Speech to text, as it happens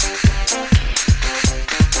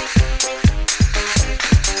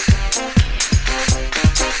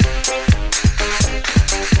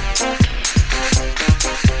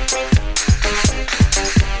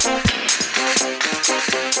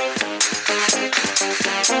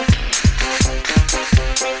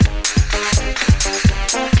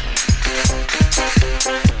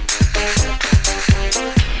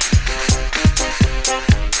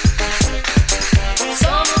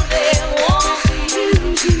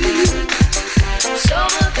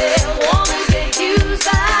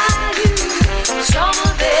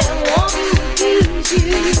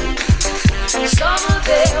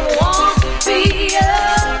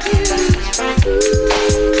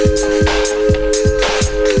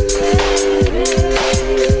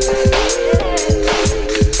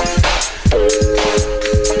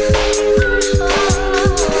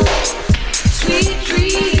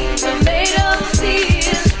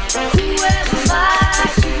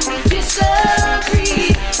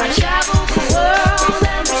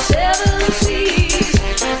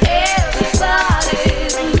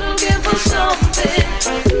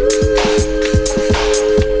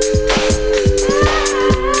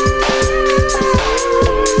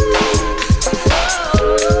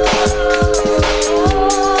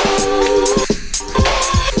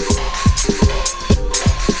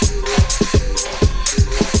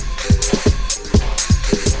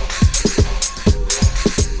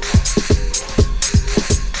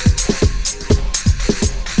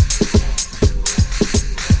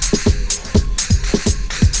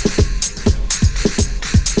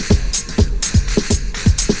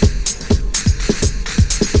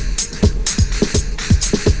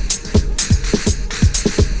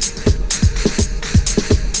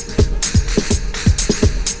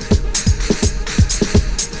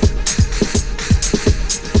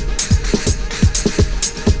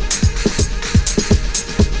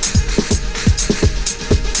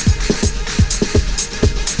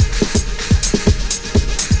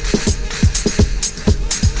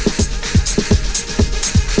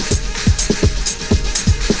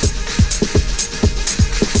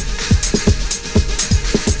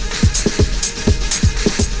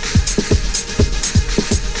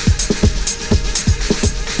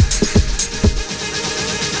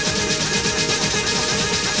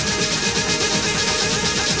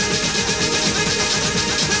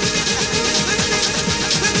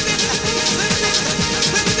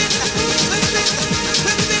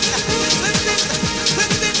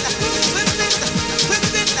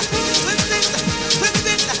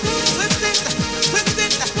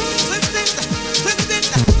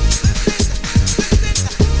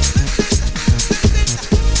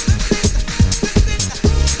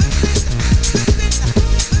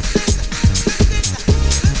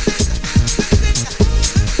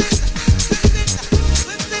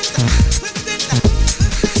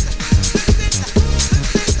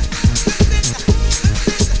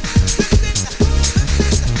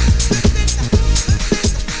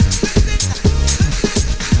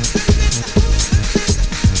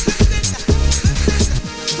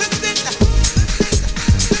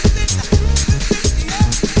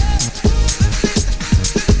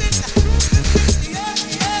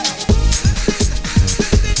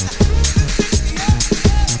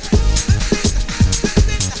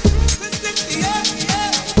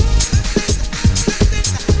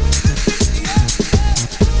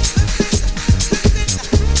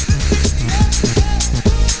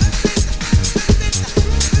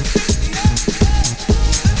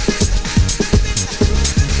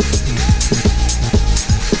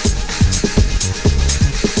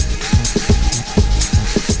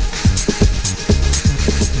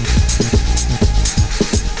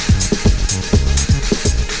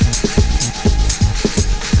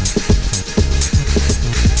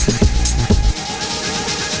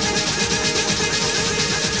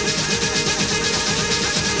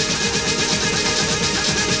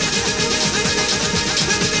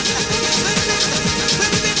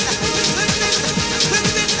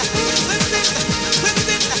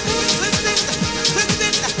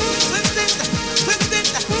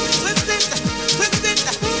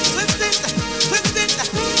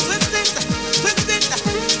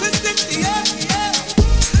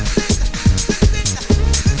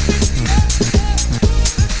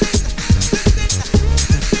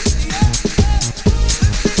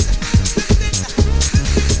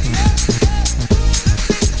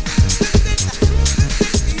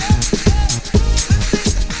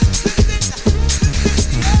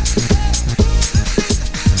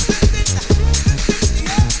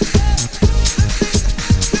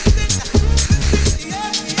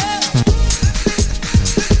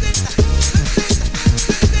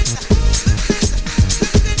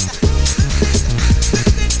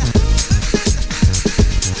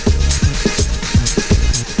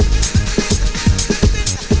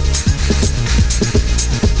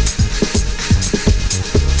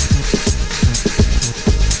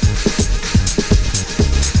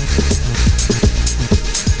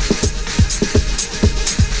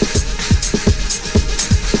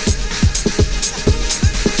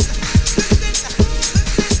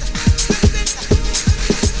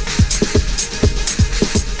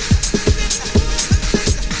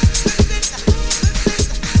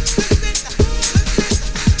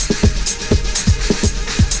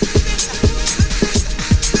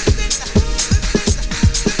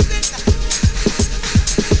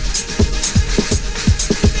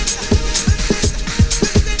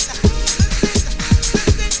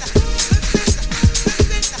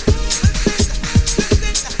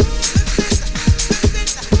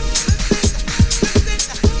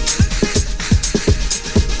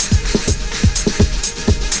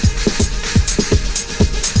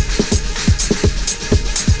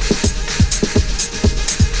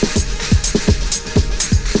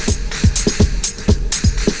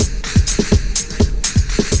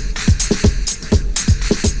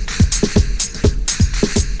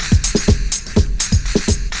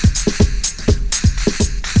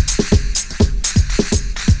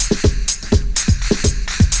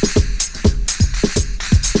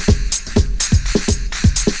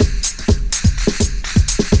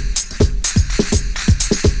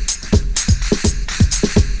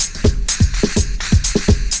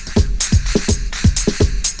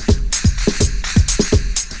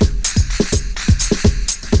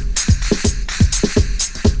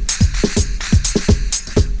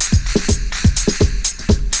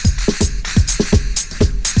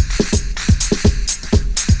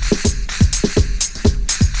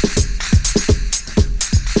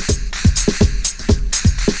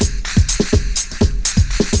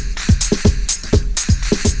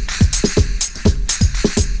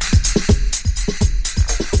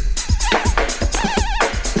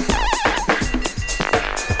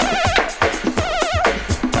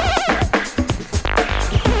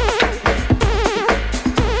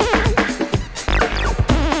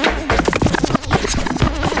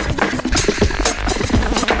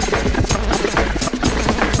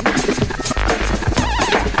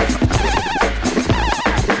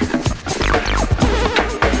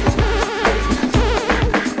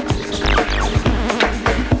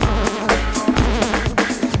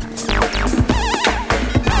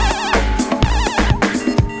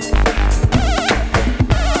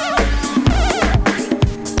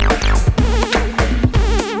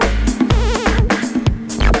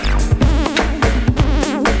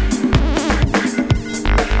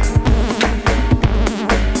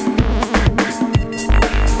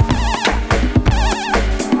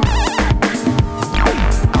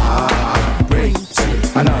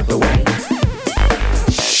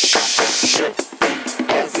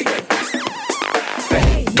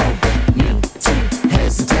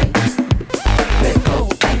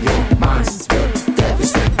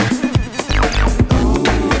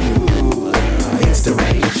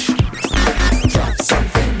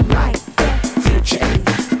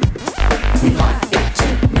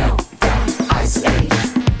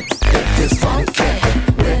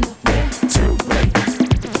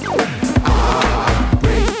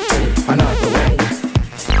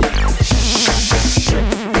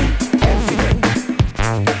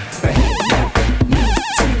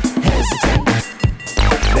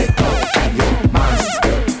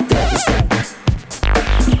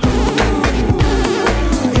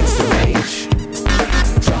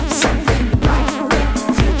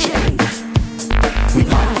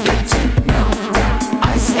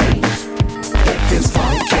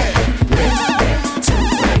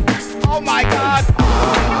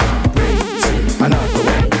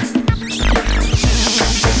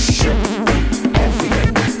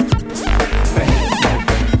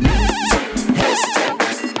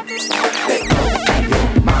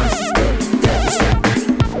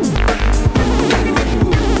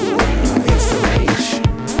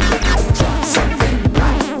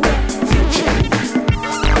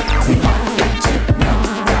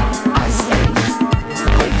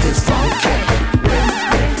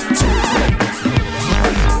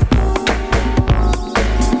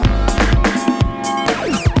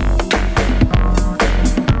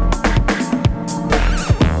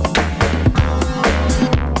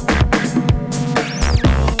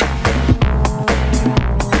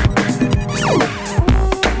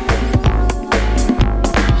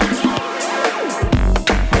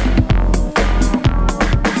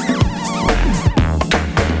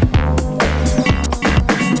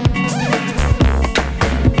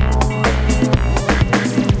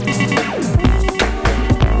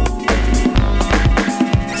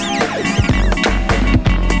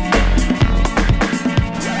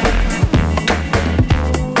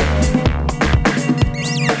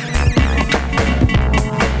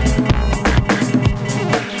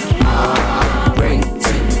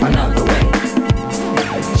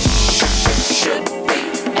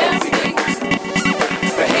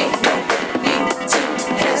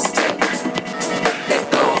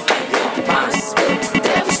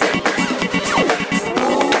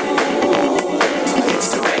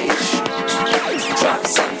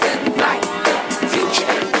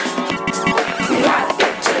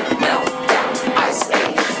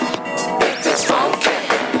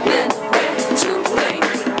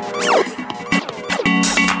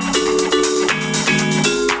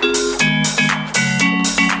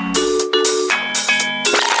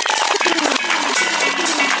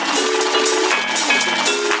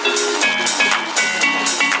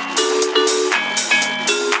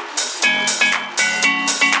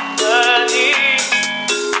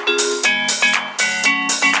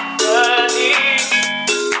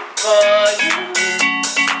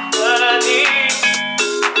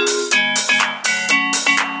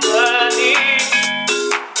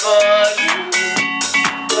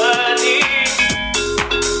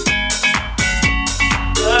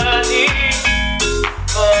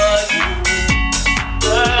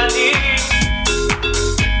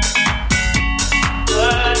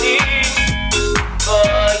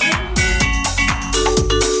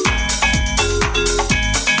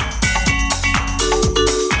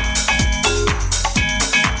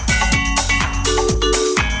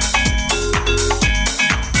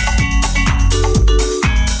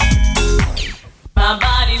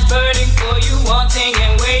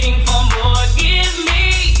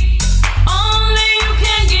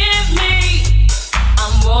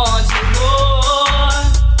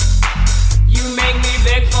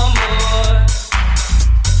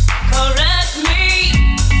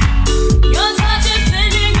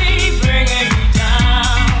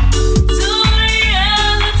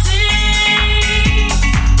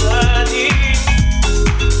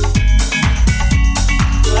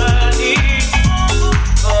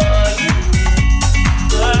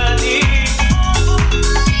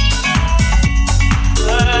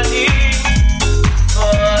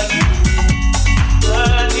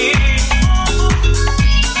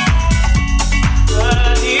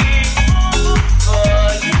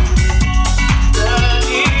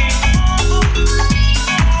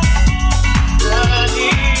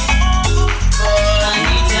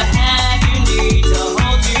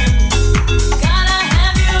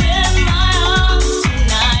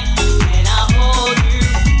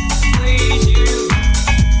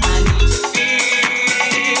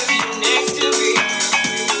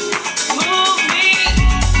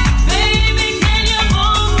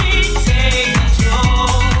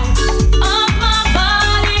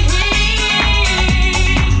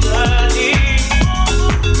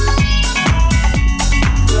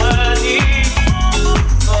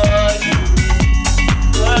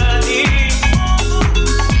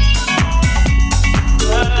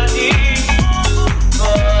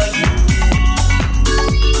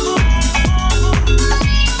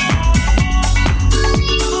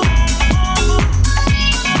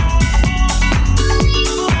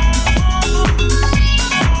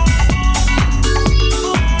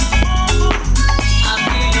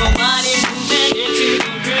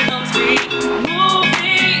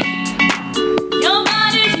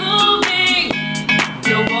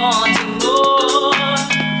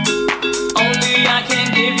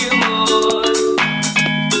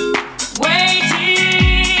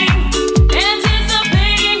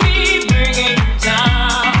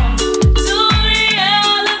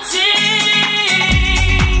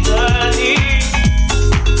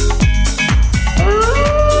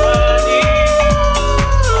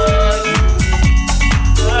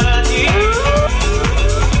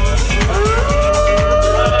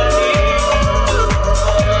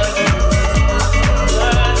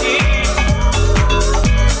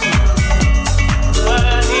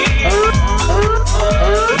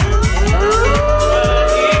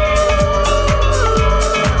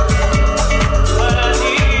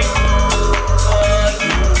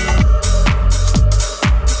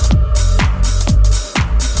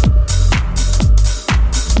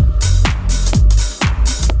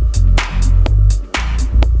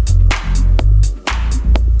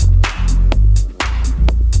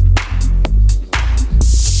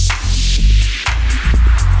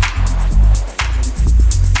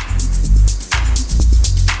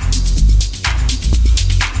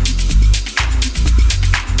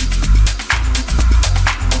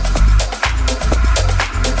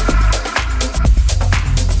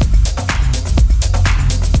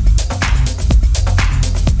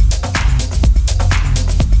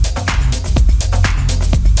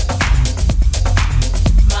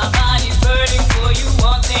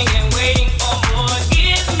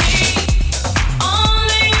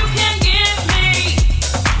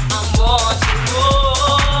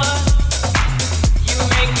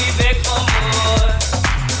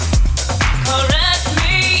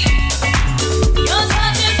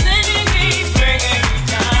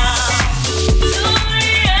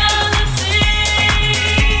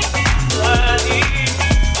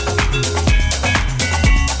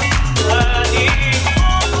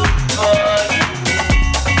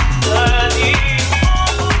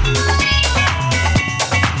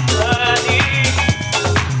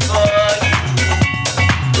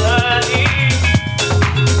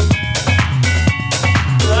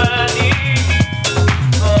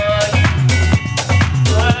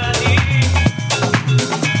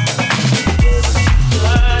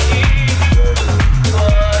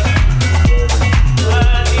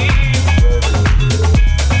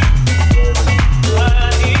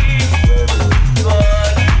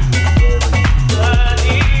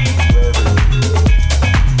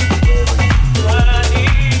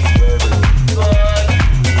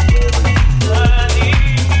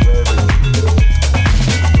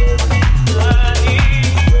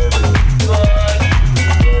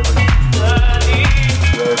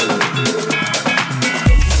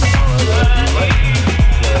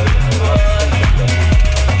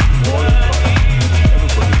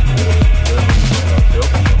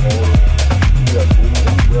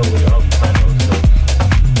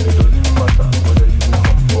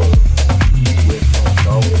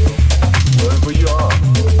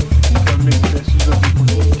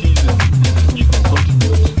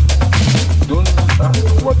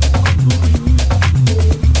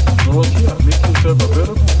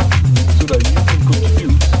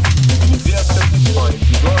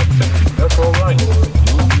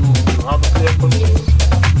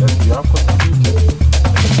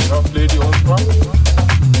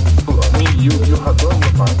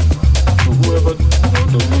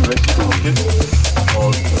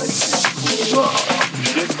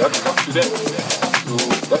that is up to them. So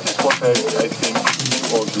that is what I think we should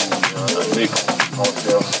all do and make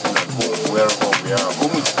ourselves feel at home wherever we are.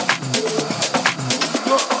 Home is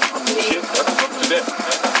appreciate that is up to them.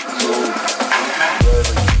 So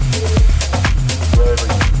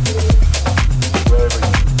wherever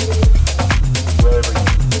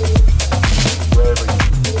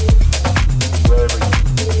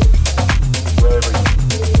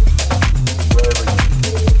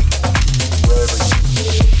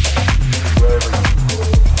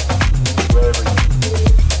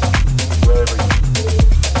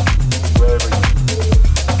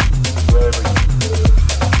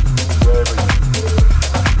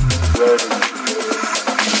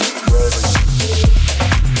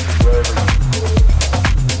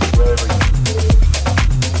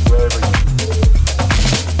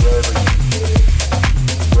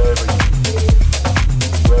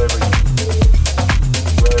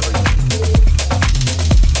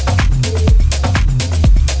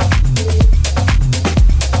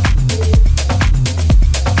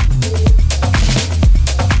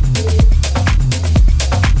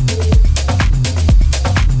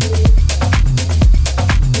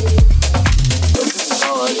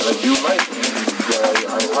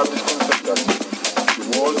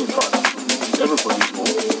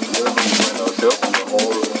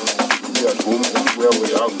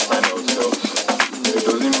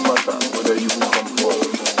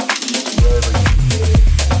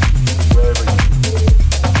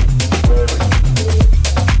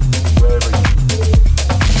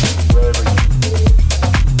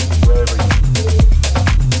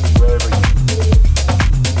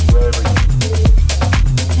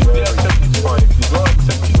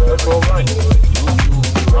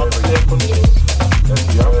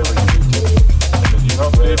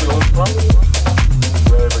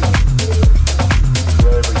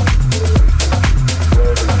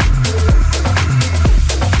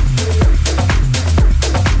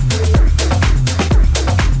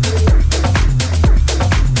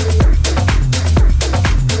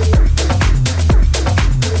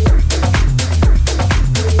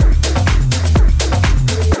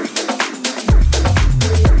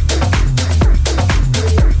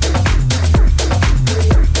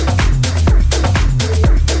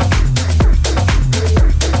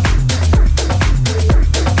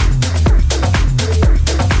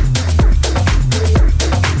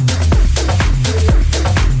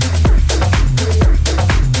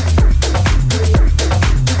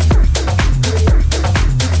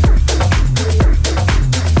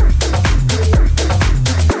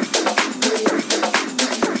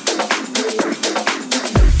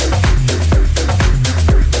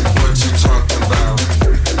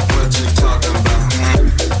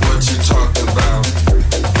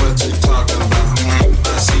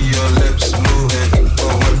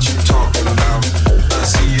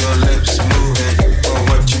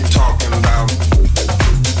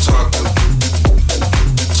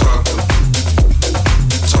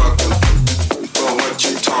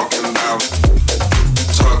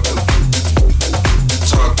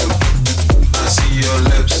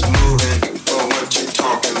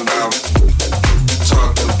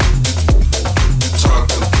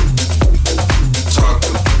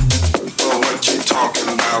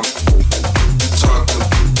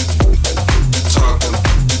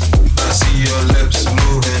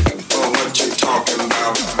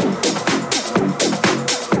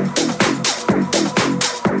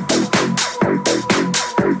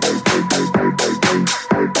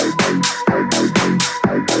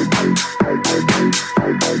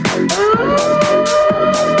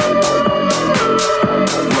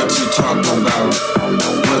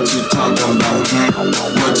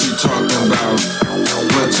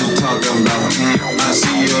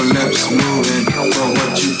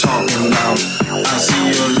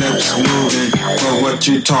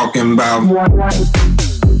talking about. What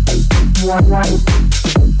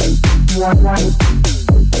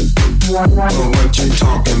you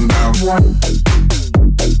talking about?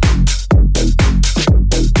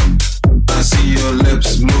 I see your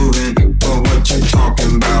lips moving, but what you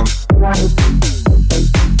talking about? But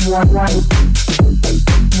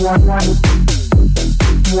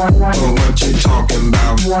what you talking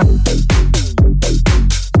about?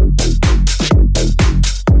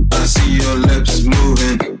 I see your lips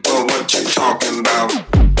moving, but what you talking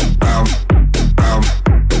about?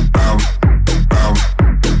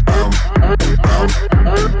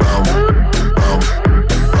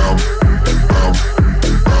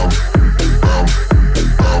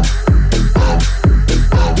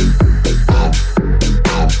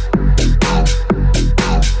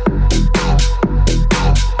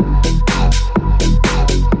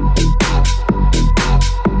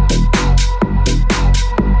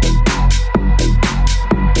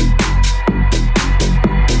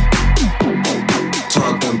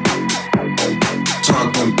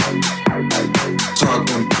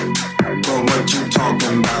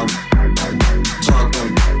 talking about?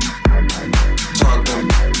 Talking, talking.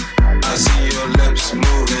 I see your lips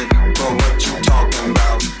moving, but what you talking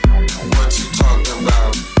about? What you talking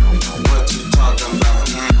about? What you talking about?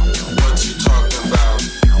 What you talking about?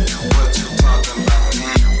 What you talking about?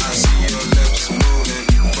 I see your lips moving,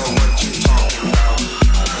 but what you talking about?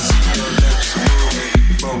 I see your lips moving,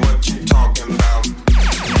 but what you talking about?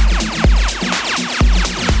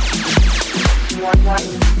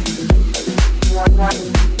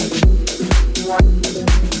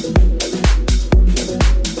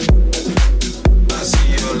 I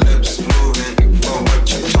see your lips moving, but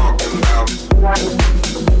what you talking about?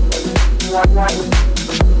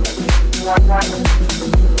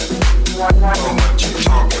 But what you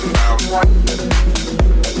talking about?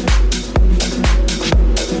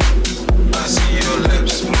 I see your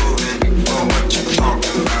lips moving, but what you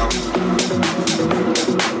talking about?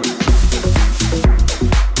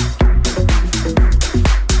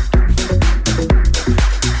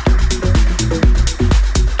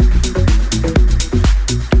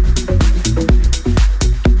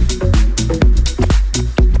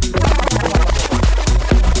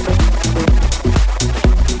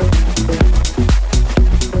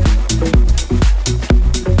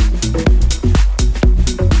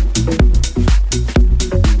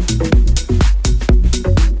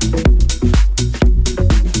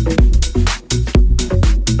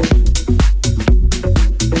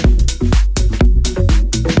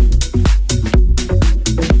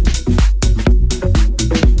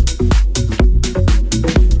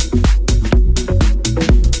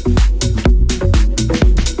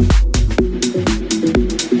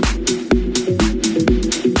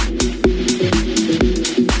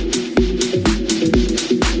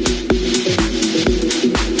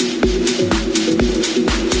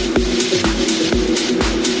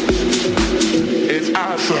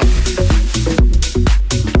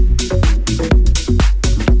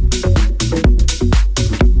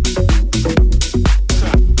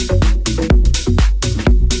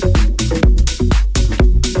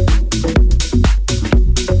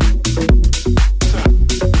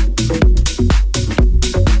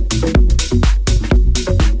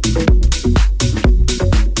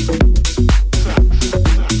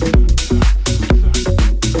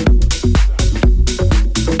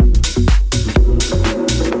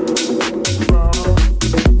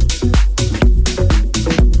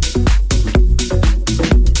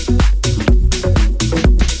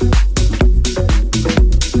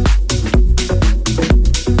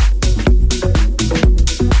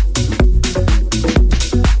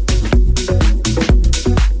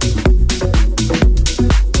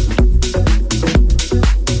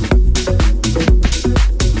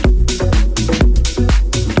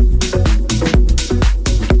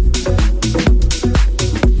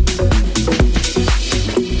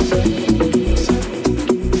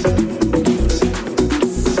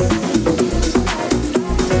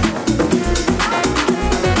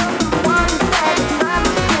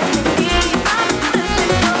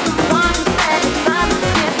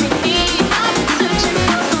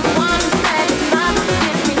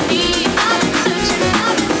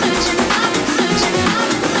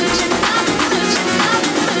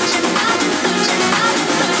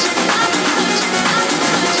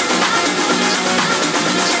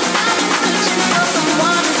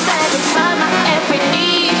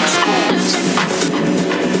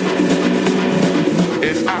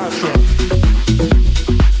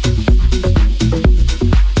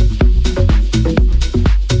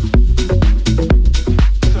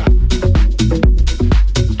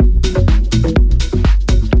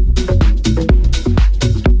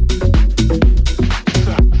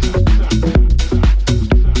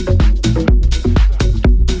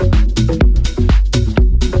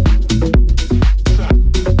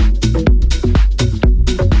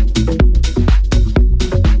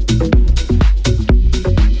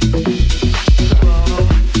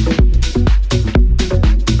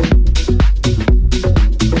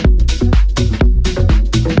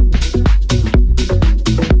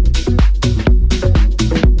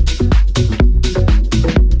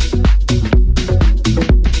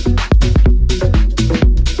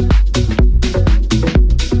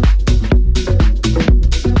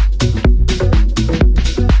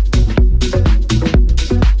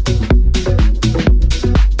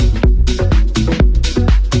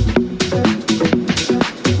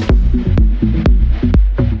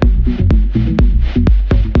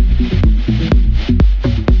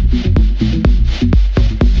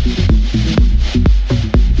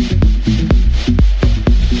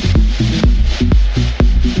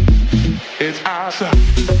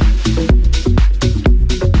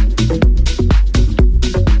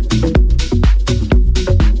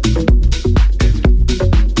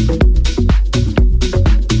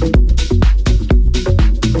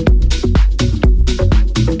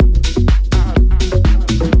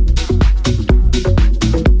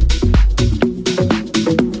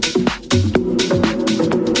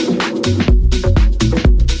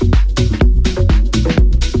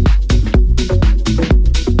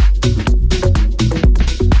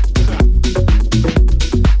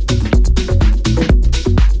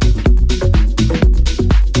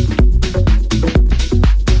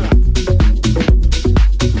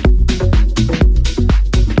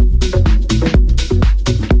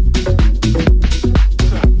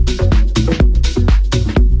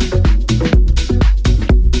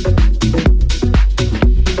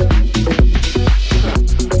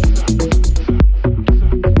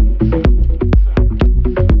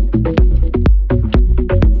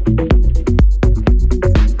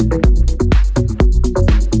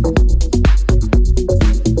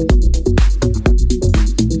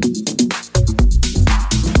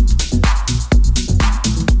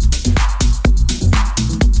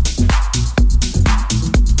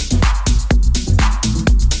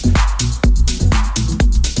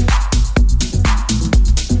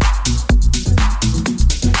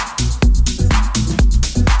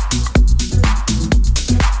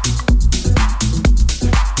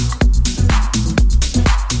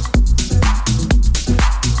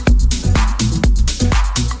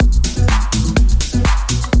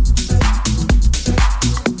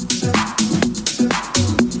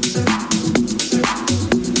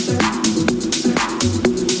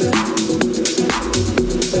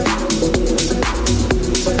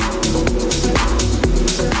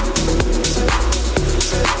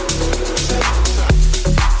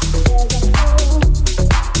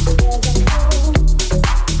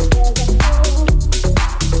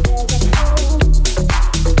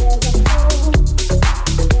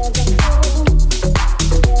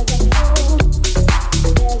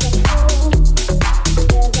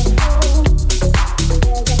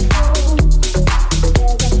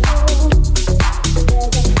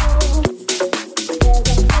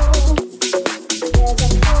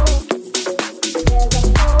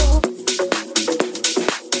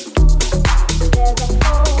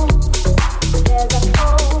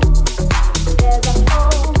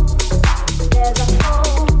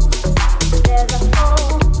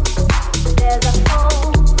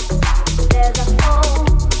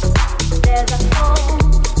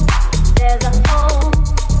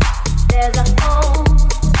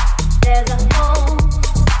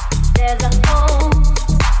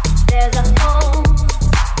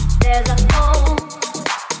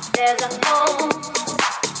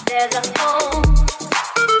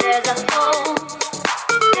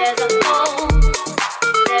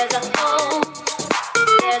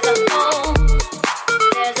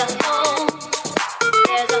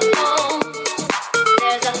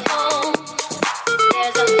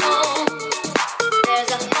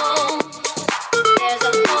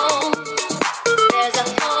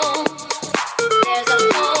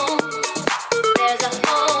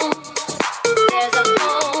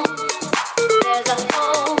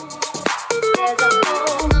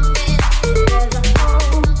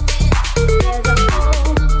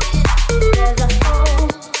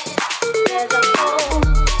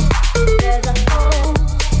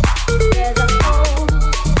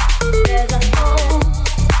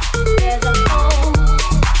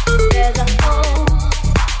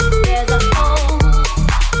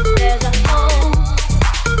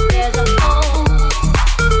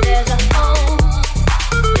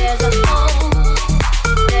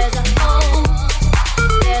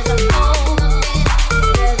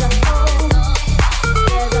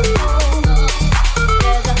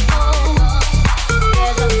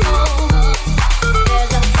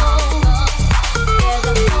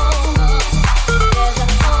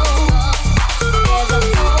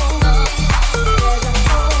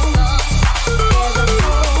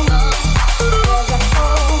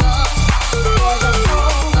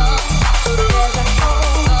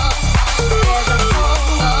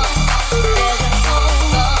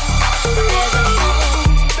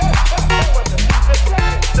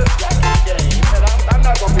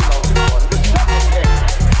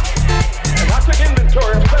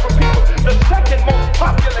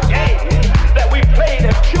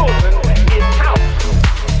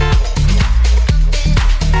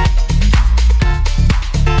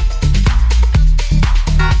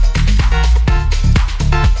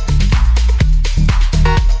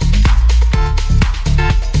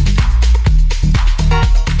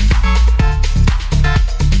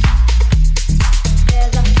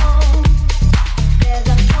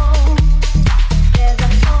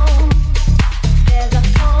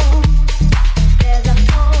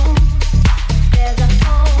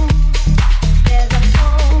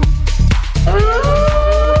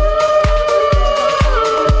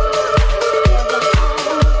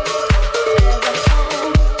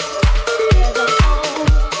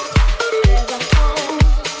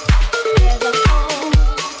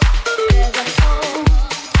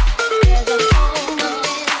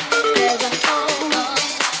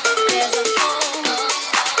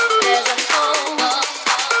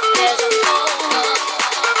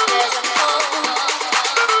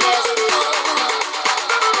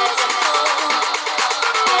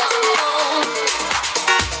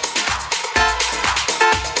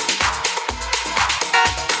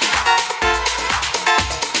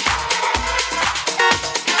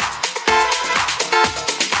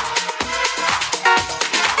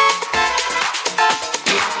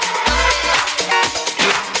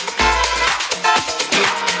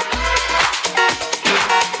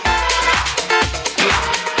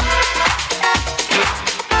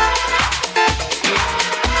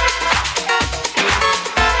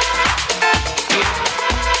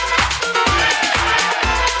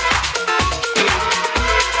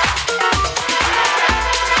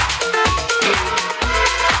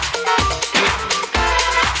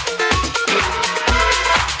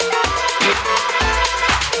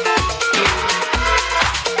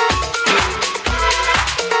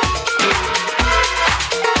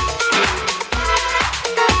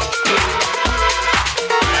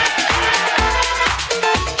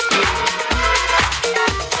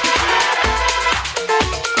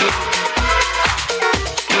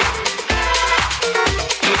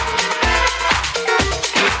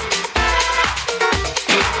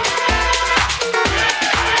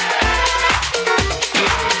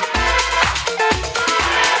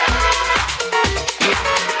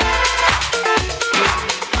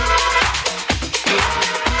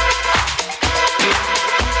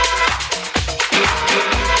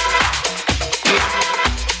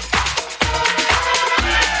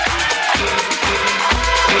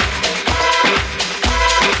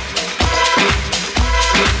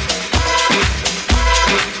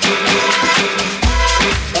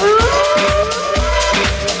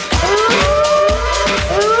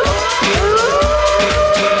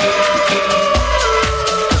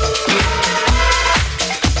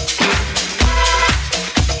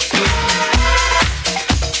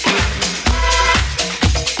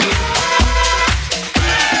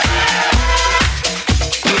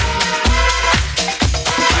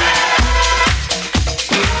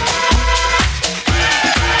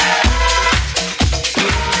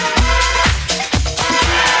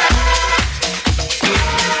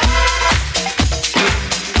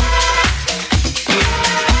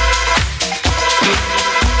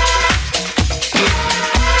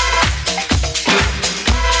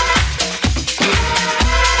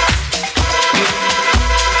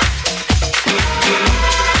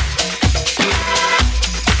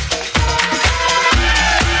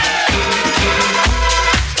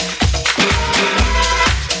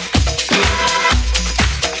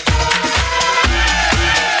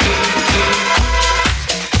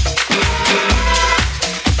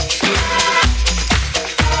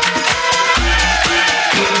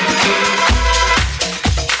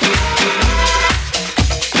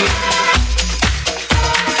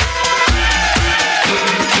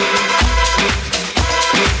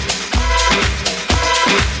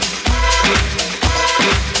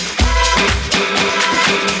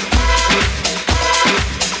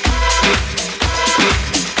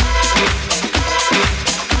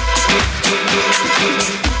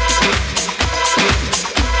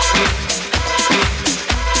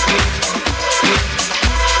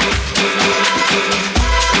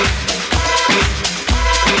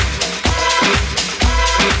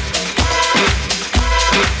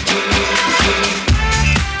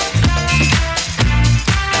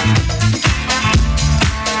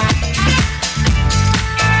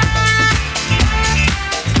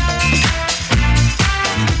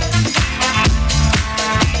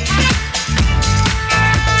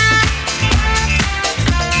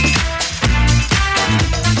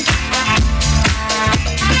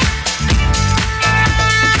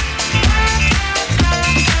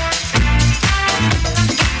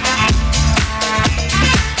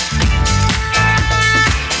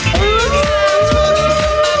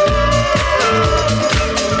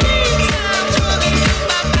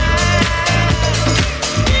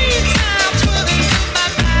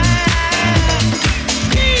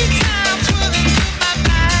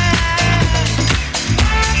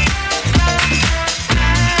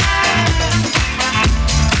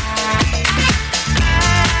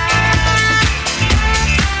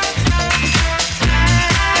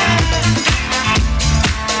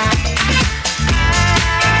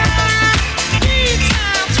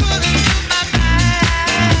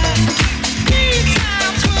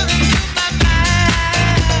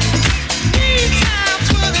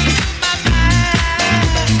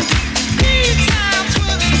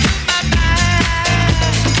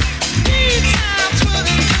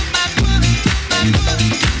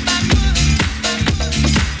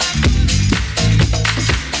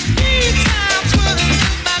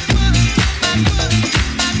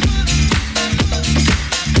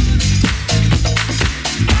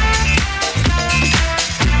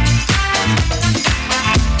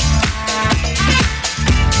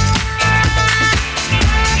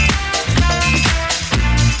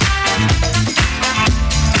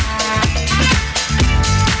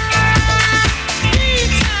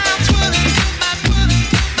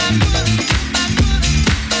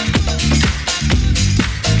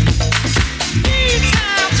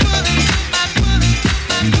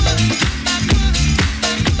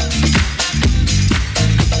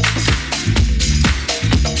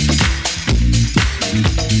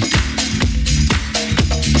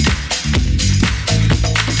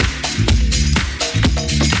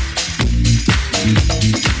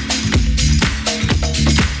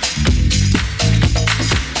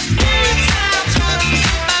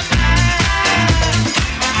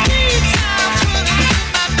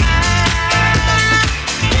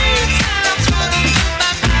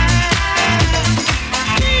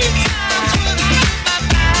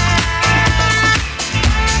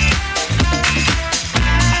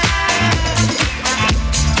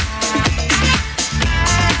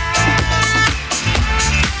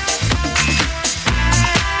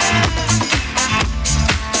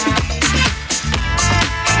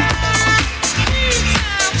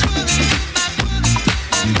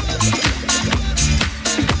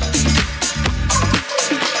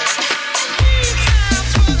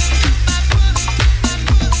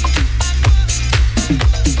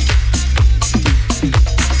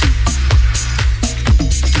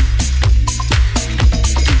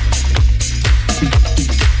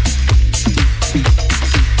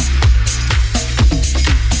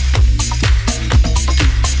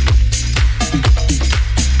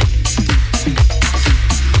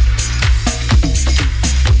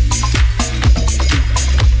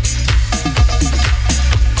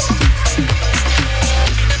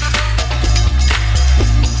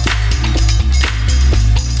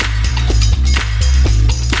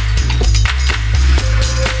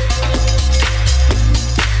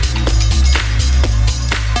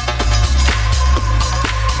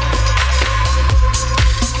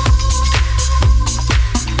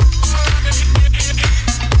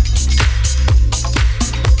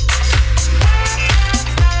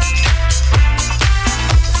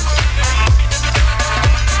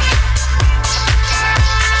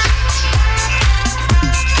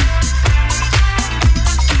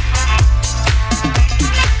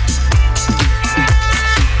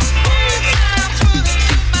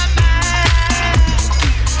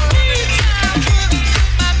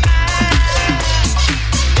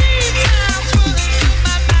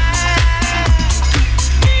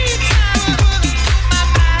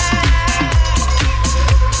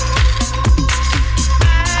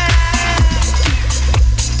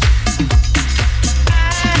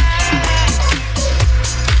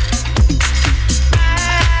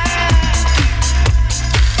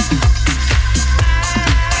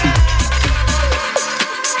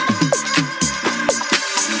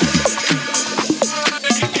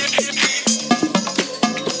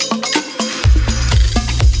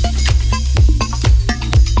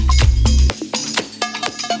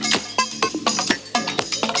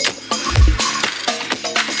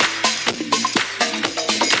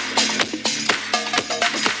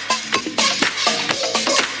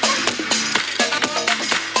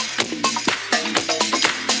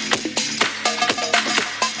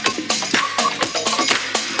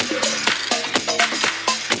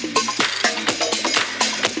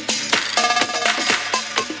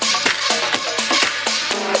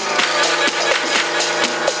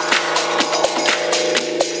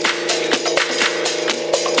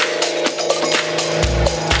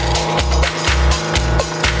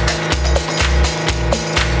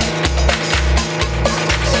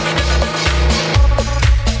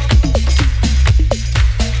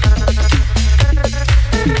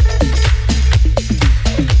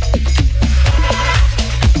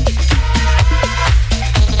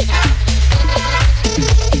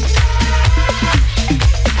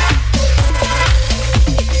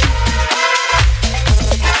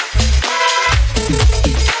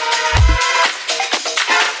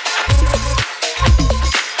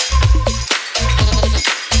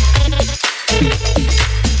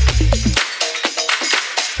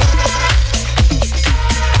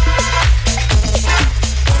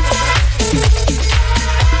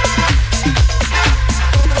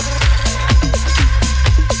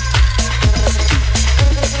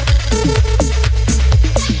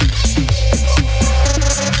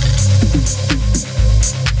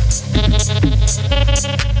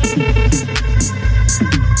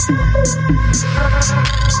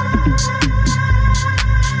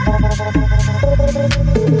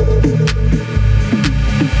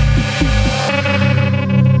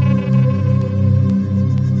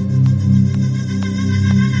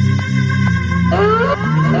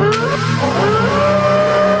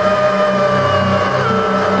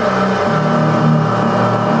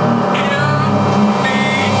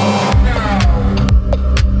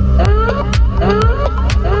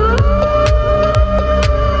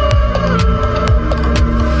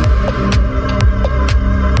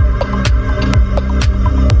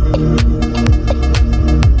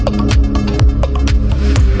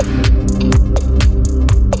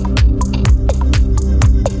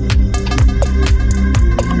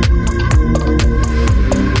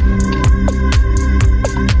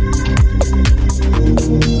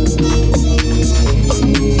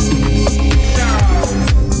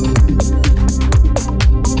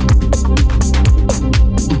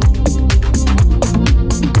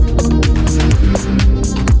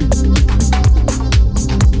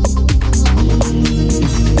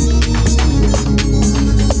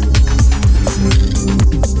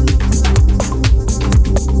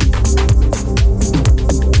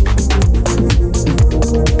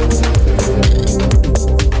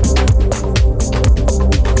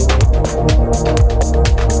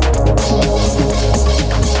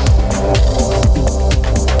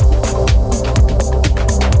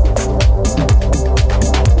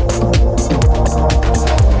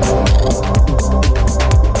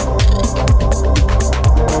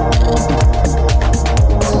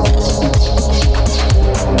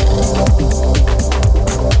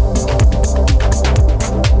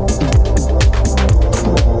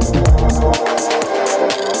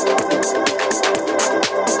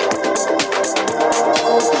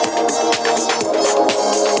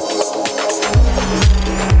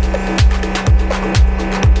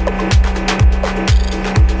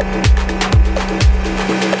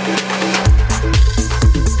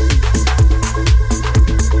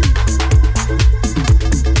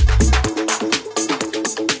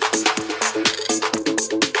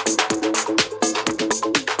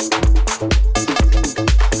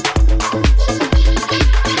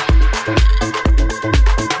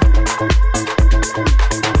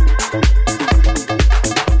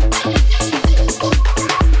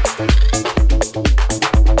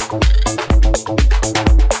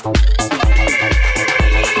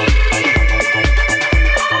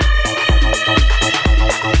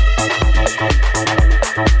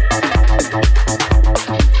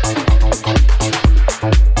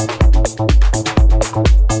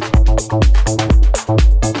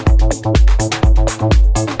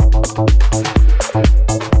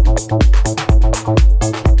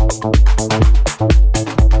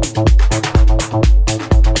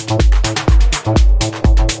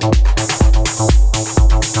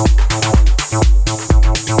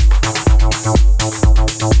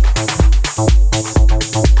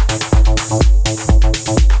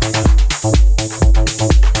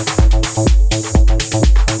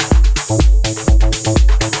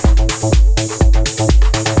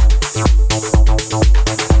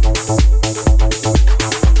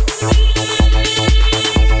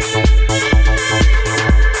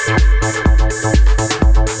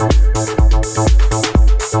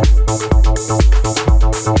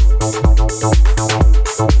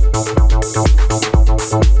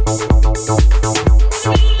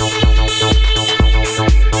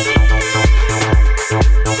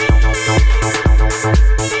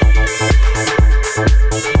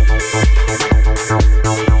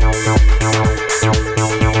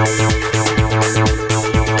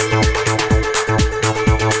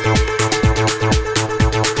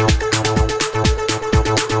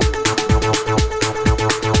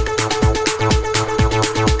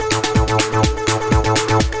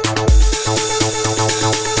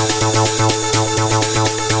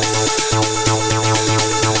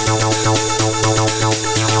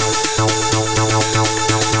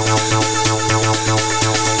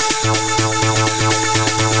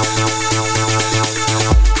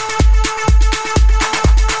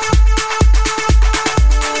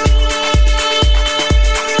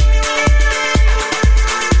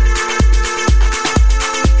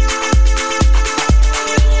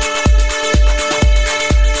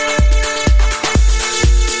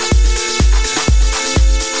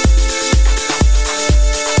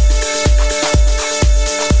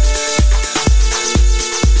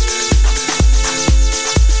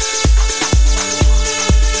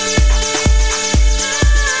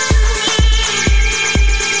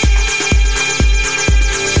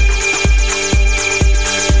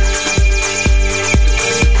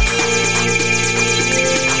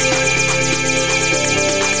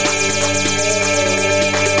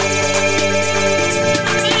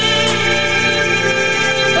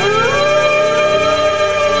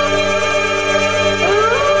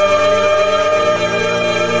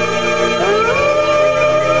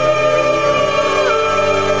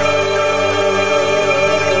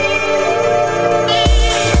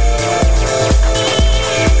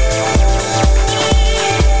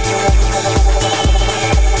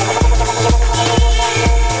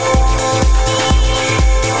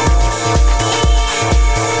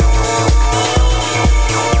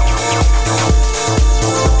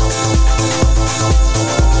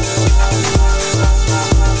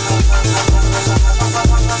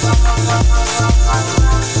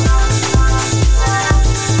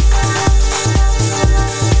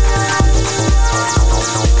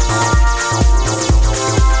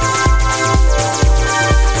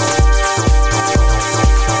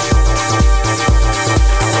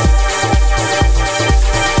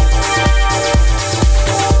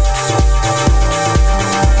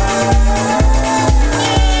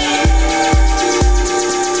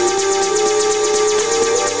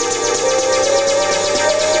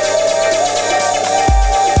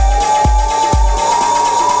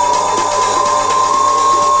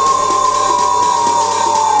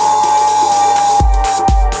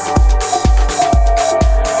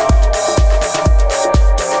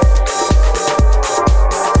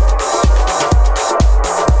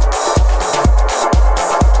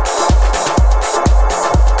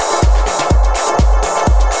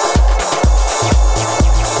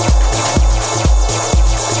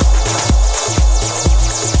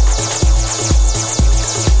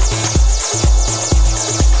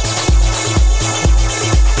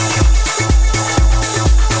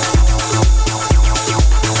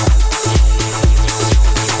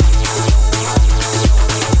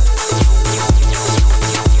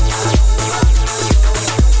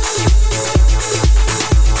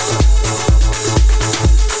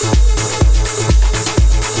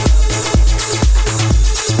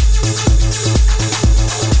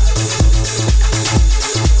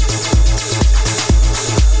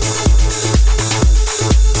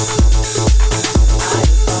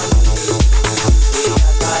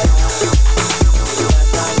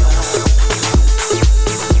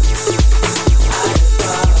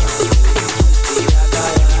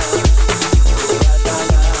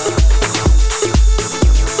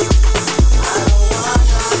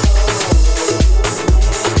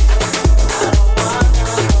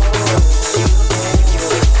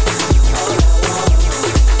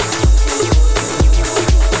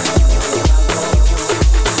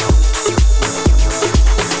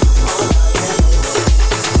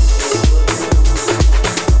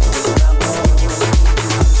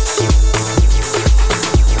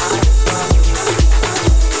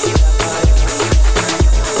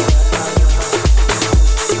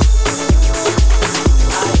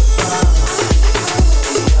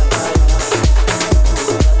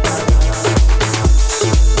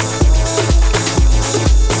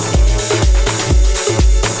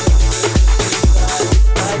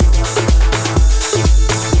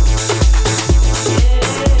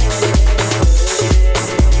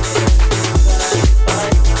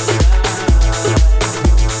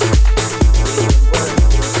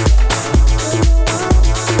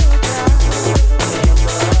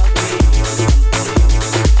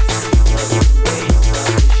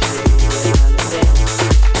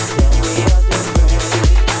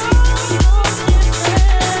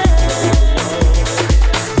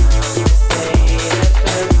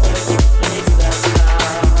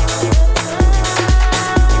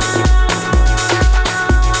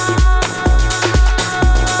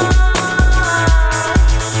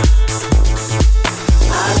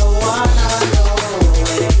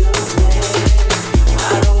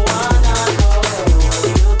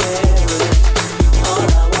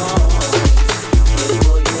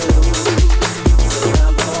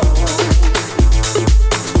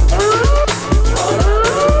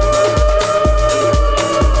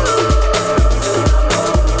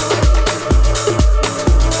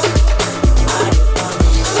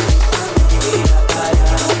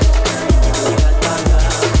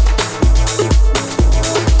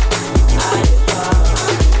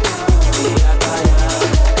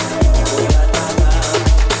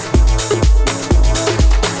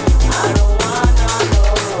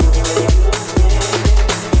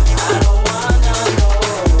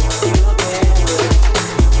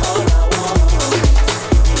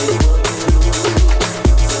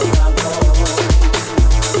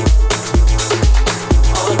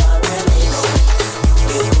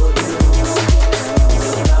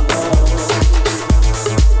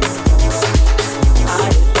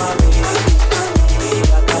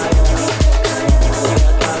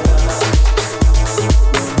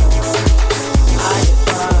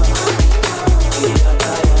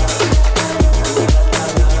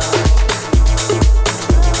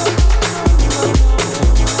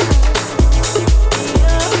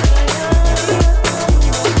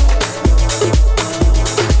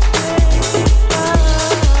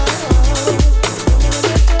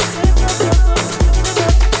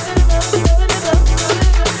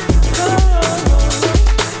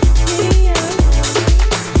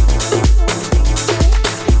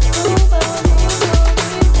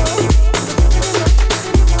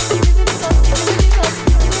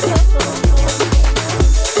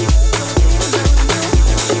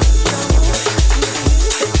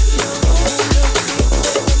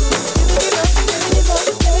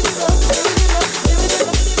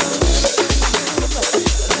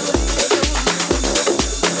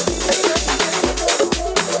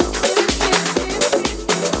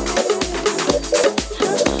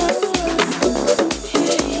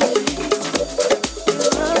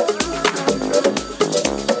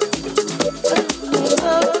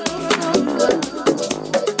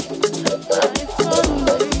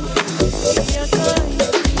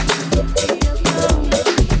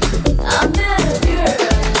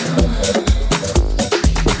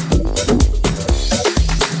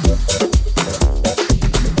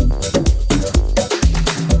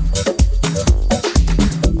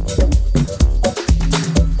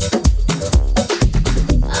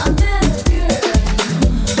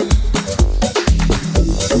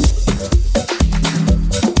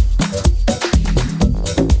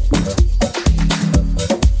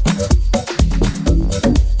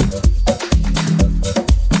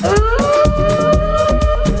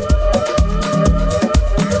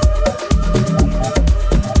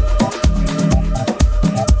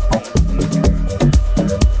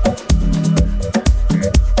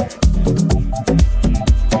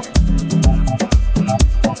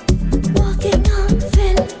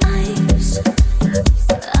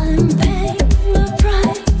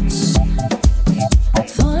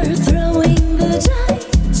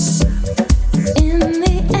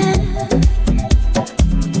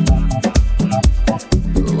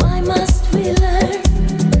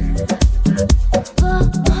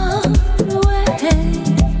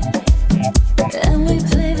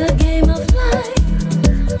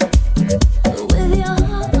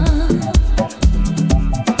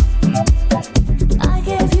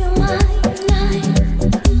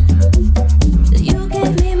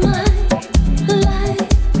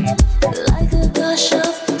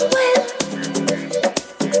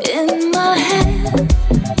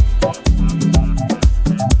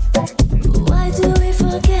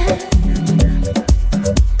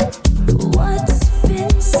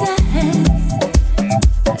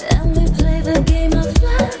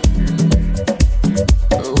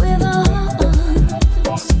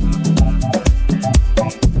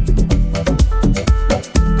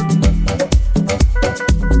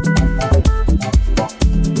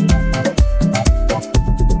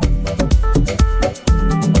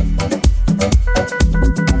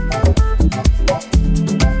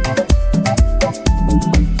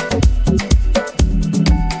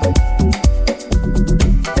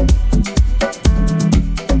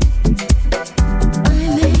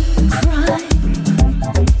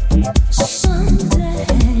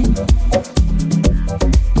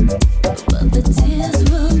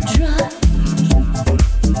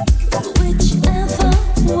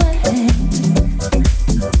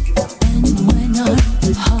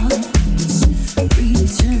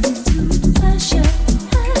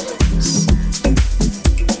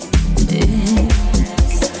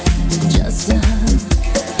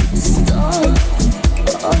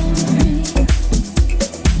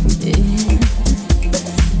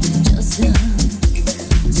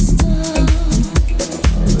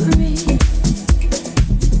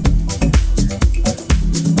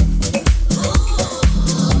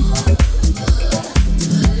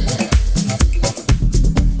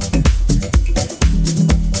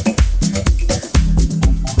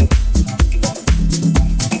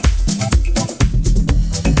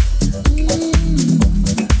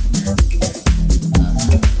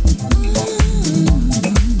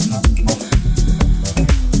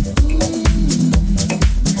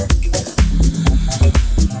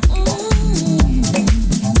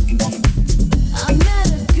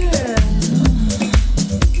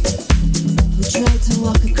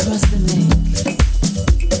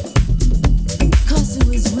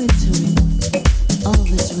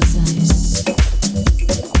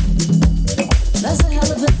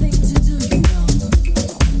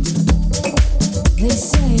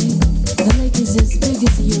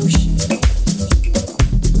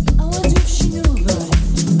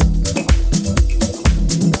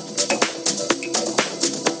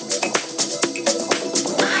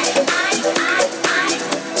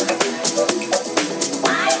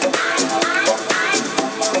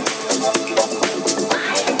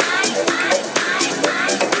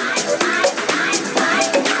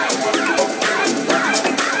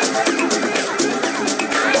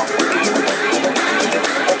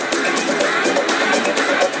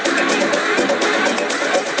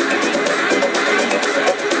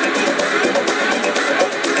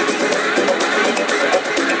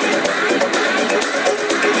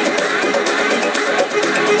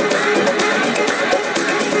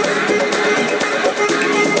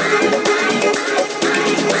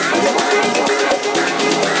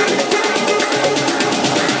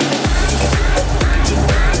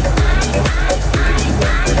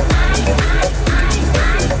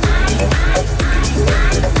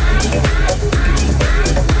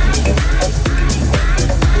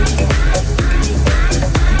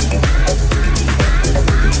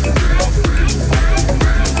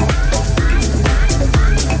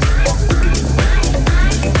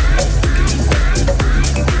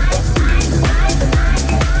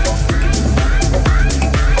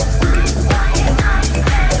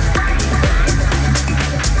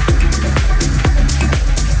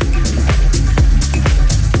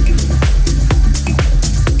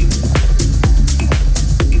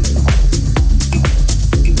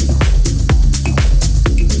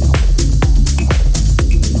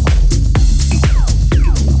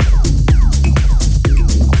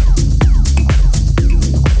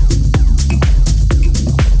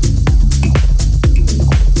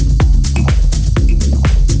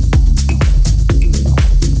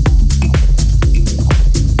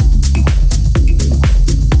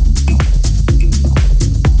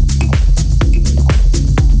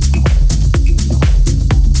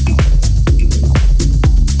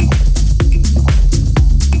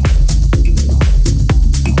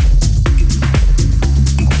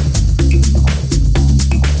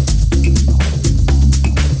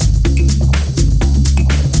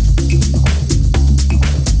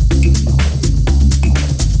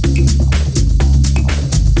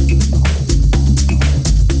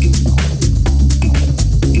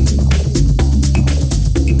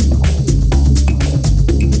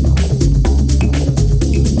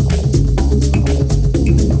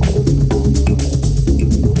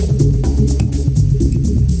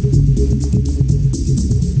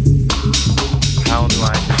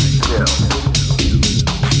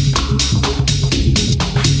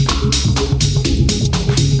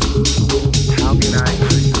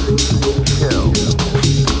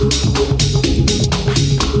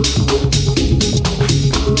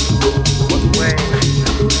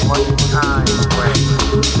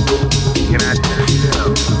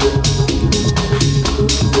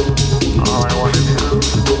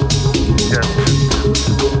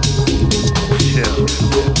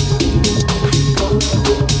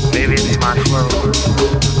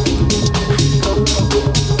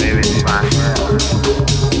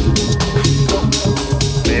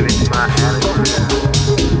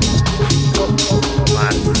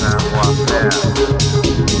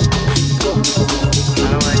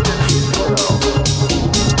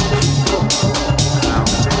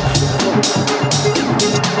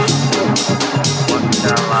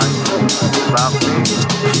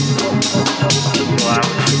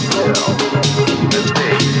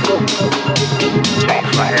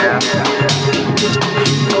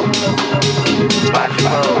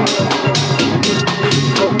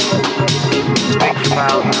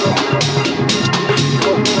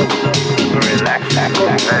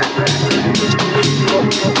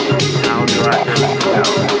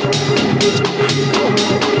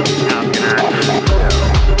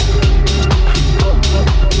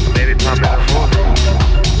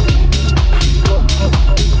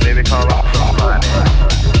 Maybe call up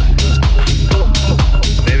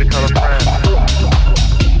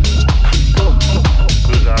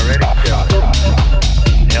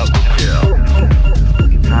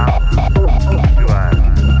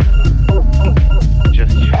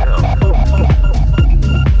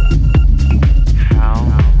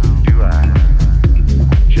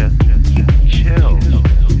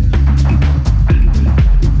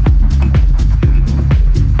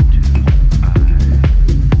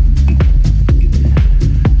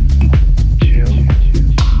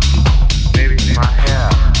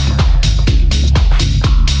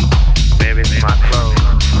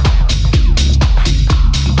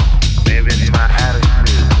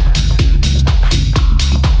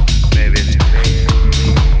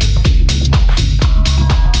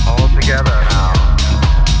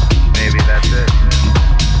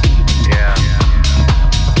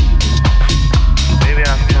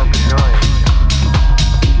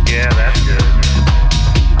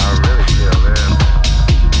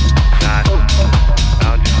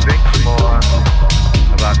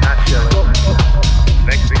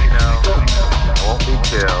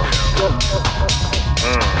chill?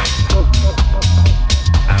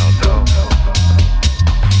 I don't know.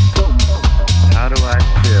 How do I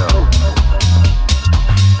chill?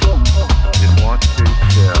 Just want to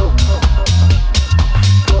chill.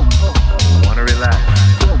 Wanna relax.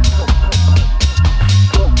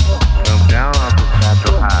 Come down off this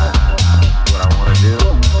natural high. That's what I wanna do.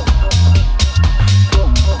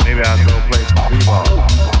 Maybe I'll go play some b-ball.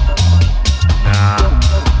 Nah.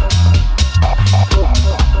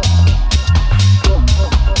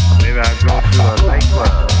 Maybe I'll go to a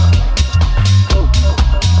nightclub.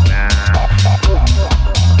 Nah.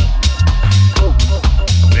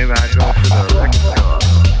 Maybe I'll go to the record store.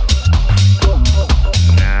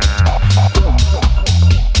 Nah.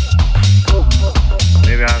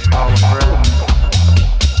 Maybe I'll call a friend.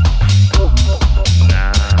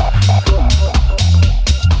 Nah.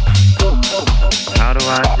 How do I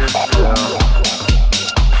just chill?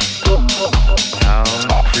 How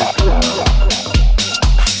to chill?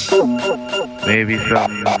 Maybe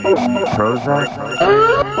some Prozac?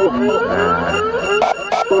 Nah.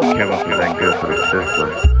 Chemically that good for the system.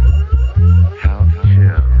 How to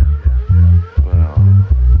chill? Well,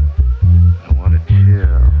 I want to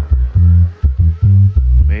chill.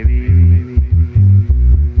 Maybe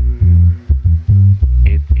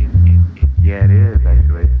yeah, it is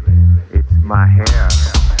actually. It's my hair.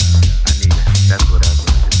 I need it. That's what I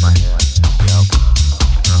need. It's my hair. Yep.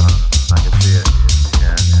 I can see it.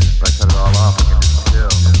 Yeah. If I cut it all off, I can just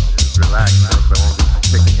chill. Just relax. I won't be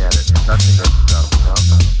picking at it and touching it and stuff,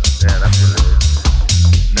 Yeah, that's what it is.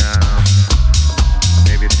 No.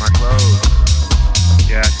 Maybe it's my clothes.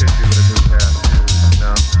 Yeah, I could do with a new pair of shoes,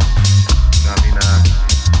 I mean,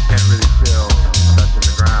 can't really chill touching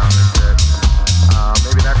the ground and shit.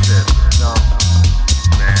 Maybe that's it. No.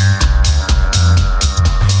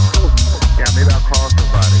 Yeah, maybe I'll call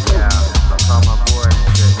somebody. Yeah, I'll call my boy and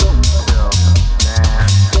say, chill.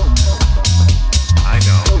 I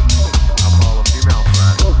know. I'll call a female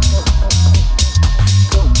friend.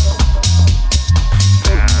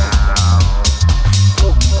 Now,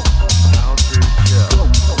 how to chill?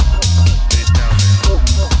 Please tell me.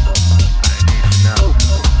 I need to know.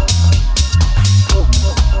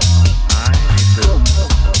 I need to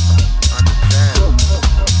understand.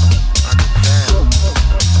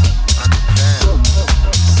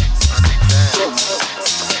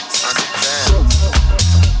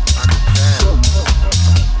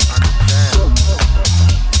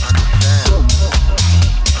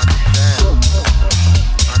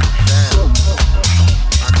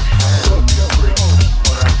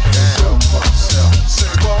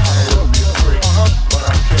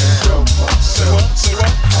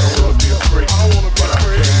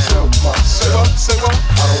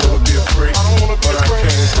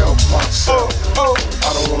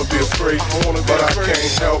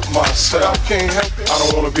 I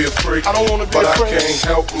don't wanna be a freak, but I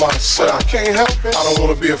can't help myself. I can't help it. I don't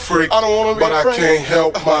wanna be a freak, but I can't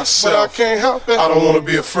help myself. I can't help it. I don't wanna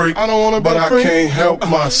be a freak, but I can't help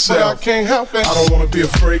myself. I can't help it. I don't wanna be a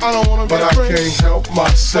freak, but I can't help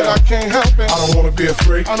myself. I can't help it. I don't wanna be a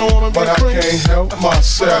freak, but I can't help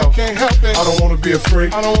myself. I can't help it. I don't wanna be a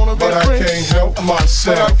freak, but I can't help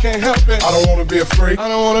myself. I can't help it. I don't wanna be a freak,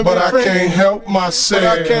 but I can't help myself.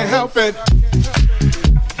 I can't help it.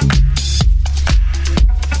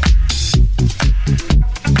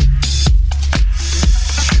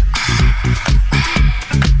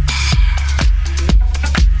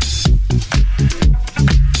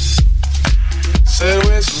 Said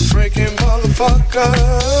we're some freaking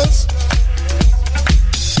motherfuckers.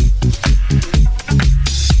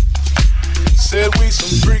 Said we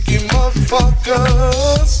some freaking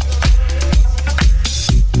motherfuckers.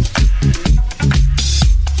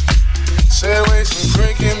 Said we some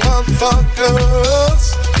freaking motherfuckers.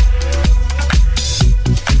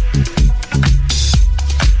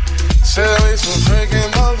 Said we some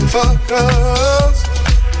freaking motherfuckers.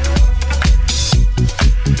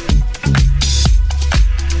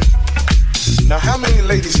 Now, how many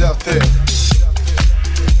ladies out there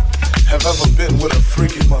have ever been with a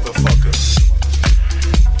freaky motherfucker?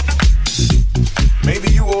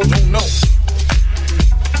 Maybe you all don't know,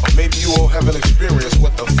 or maybe you all haven't experienced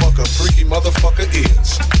what the fuck a freaky motherfucker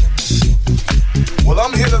is. Well,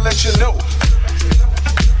 I'm here to let you know,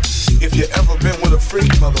 if you ever been with a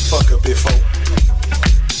freaky motherfucker before,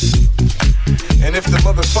 and if the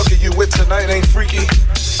motherfucker you with tonight ain't freaky,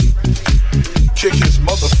 kick his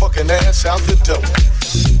motherfucking ass out the door.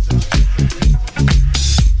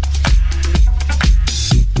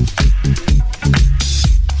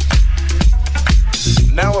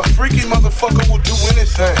 Now a freaky motherfucker will do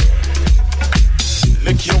anything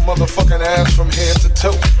Lick your motherfucking ass from head to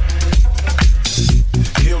toe.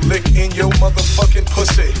 He'll lick in your motherfucking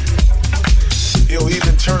pussy. He'll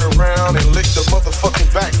even turn around and lick the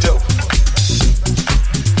motherfucking back door.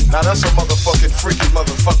 Now that's a motherfucking freaky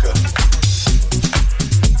motherfucker.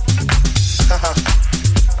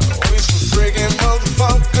 We some friggin'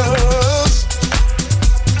 motherfuckers.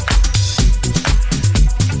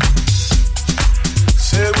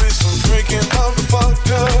 Said we some freaking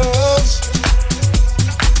motherfuckers.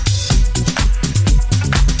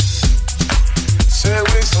 Said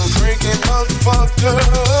we some freaking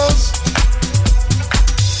motherfuckers.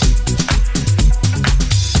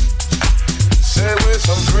 Said we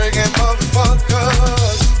some freaking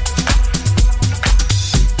motherfuckers.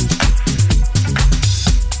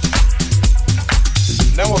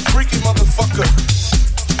 Now a freaky motherfucker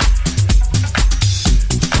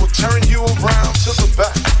will turn you around to the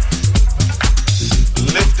back,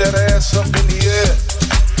 lift that ass up in the air,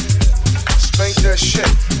 spank that shit,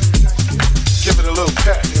 give it a little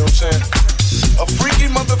pat, you know what I'm saying? A freaky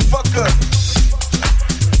motherfucker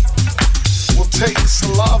will take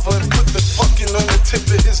saliva and put the fucking on the tip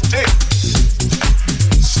of his dick,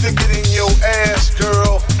 stick it in your ass,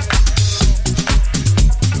 girl,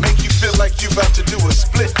 make you feel like you about to do a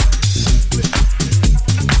split.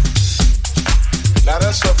 Now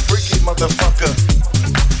that's a freaky motherfucker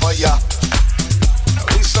for ya.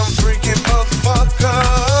 We some freaky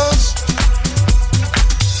motherfuckers.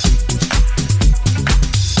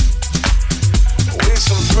 We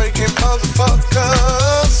some freaky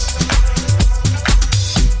motherfuckers.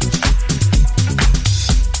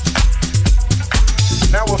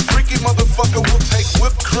 Now a freaky motherfucker will take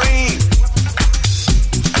whipped cream,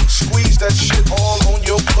 squeeze that shit all on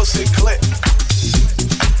your pussy clit.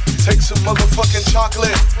 Take some motherfucking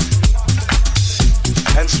chocolate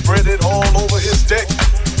and spread it all over his dick.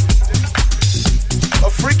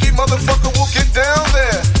 A freaky motherfucker will get down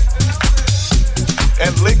there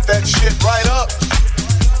and lick that shit right up.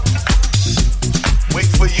 Wait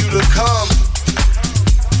for you to come.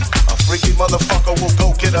 A freaky motherfucker will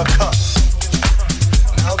go get a cup.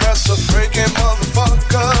 Now that's a freaking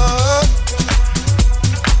motherfucker.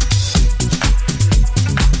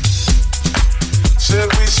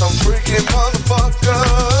 Said we some freaking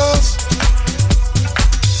motherfuckers.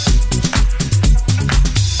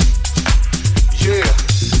 Yeah,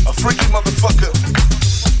 a freaky motherfucker.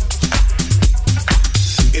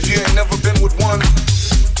 If you ain't never been with one,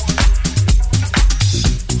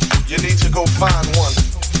 you need to go find one.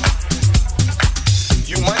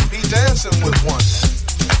 You might be dancing with one.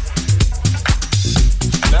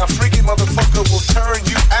 Now a freaky motherfucker will turn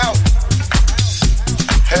you out.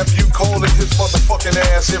 Have you calling his motherfucking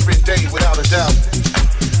ass every day without a doubt.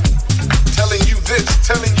 Telling you this,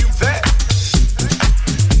 telling you that.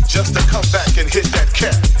 Just to come back and hit that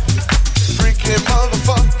cat. Freaking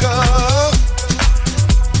motherfucker.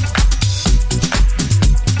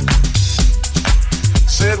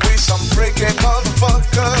 Said we some freaking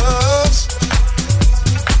motherfuckers.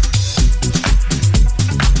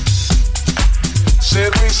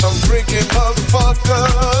 Said we some freaking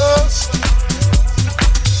motherfuckers.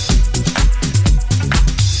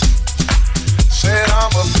 Said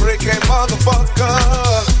I'm a freaking motherfucker.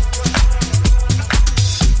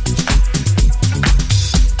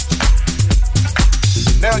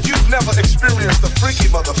 Now you've never experienced a freaky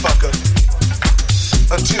motherfucker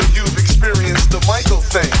until you've experienced the Michael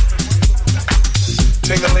thing.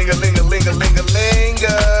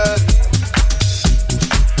 Ting-a-ling-a-ling-a-ling-a-ling-a-ling-a.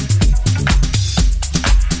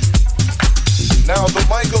 Now the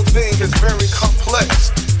Michael thing is very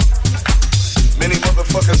complex. Many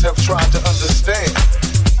motherfuckers have tried to understand,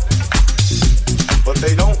 but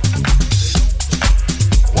they don't.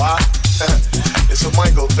 Why? It's a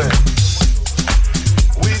Michael thing.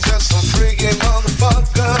 We just some freaking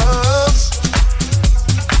motherfuckers.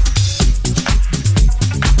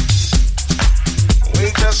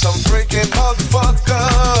 We just some freaking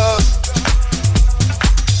motherfuckers.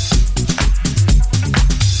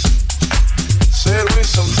 Said we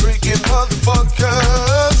some freaking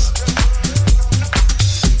motherfuckers.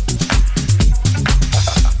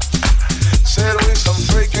 Said we some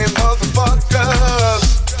freaking motherfuckers.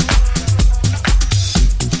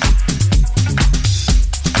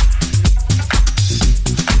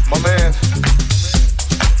 My man,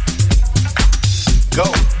 go.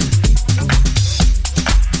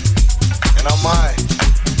 And I might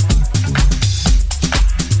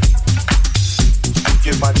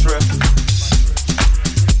get my trip.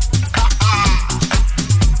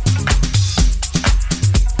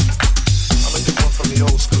 I'm gonna get one from the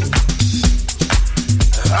old school.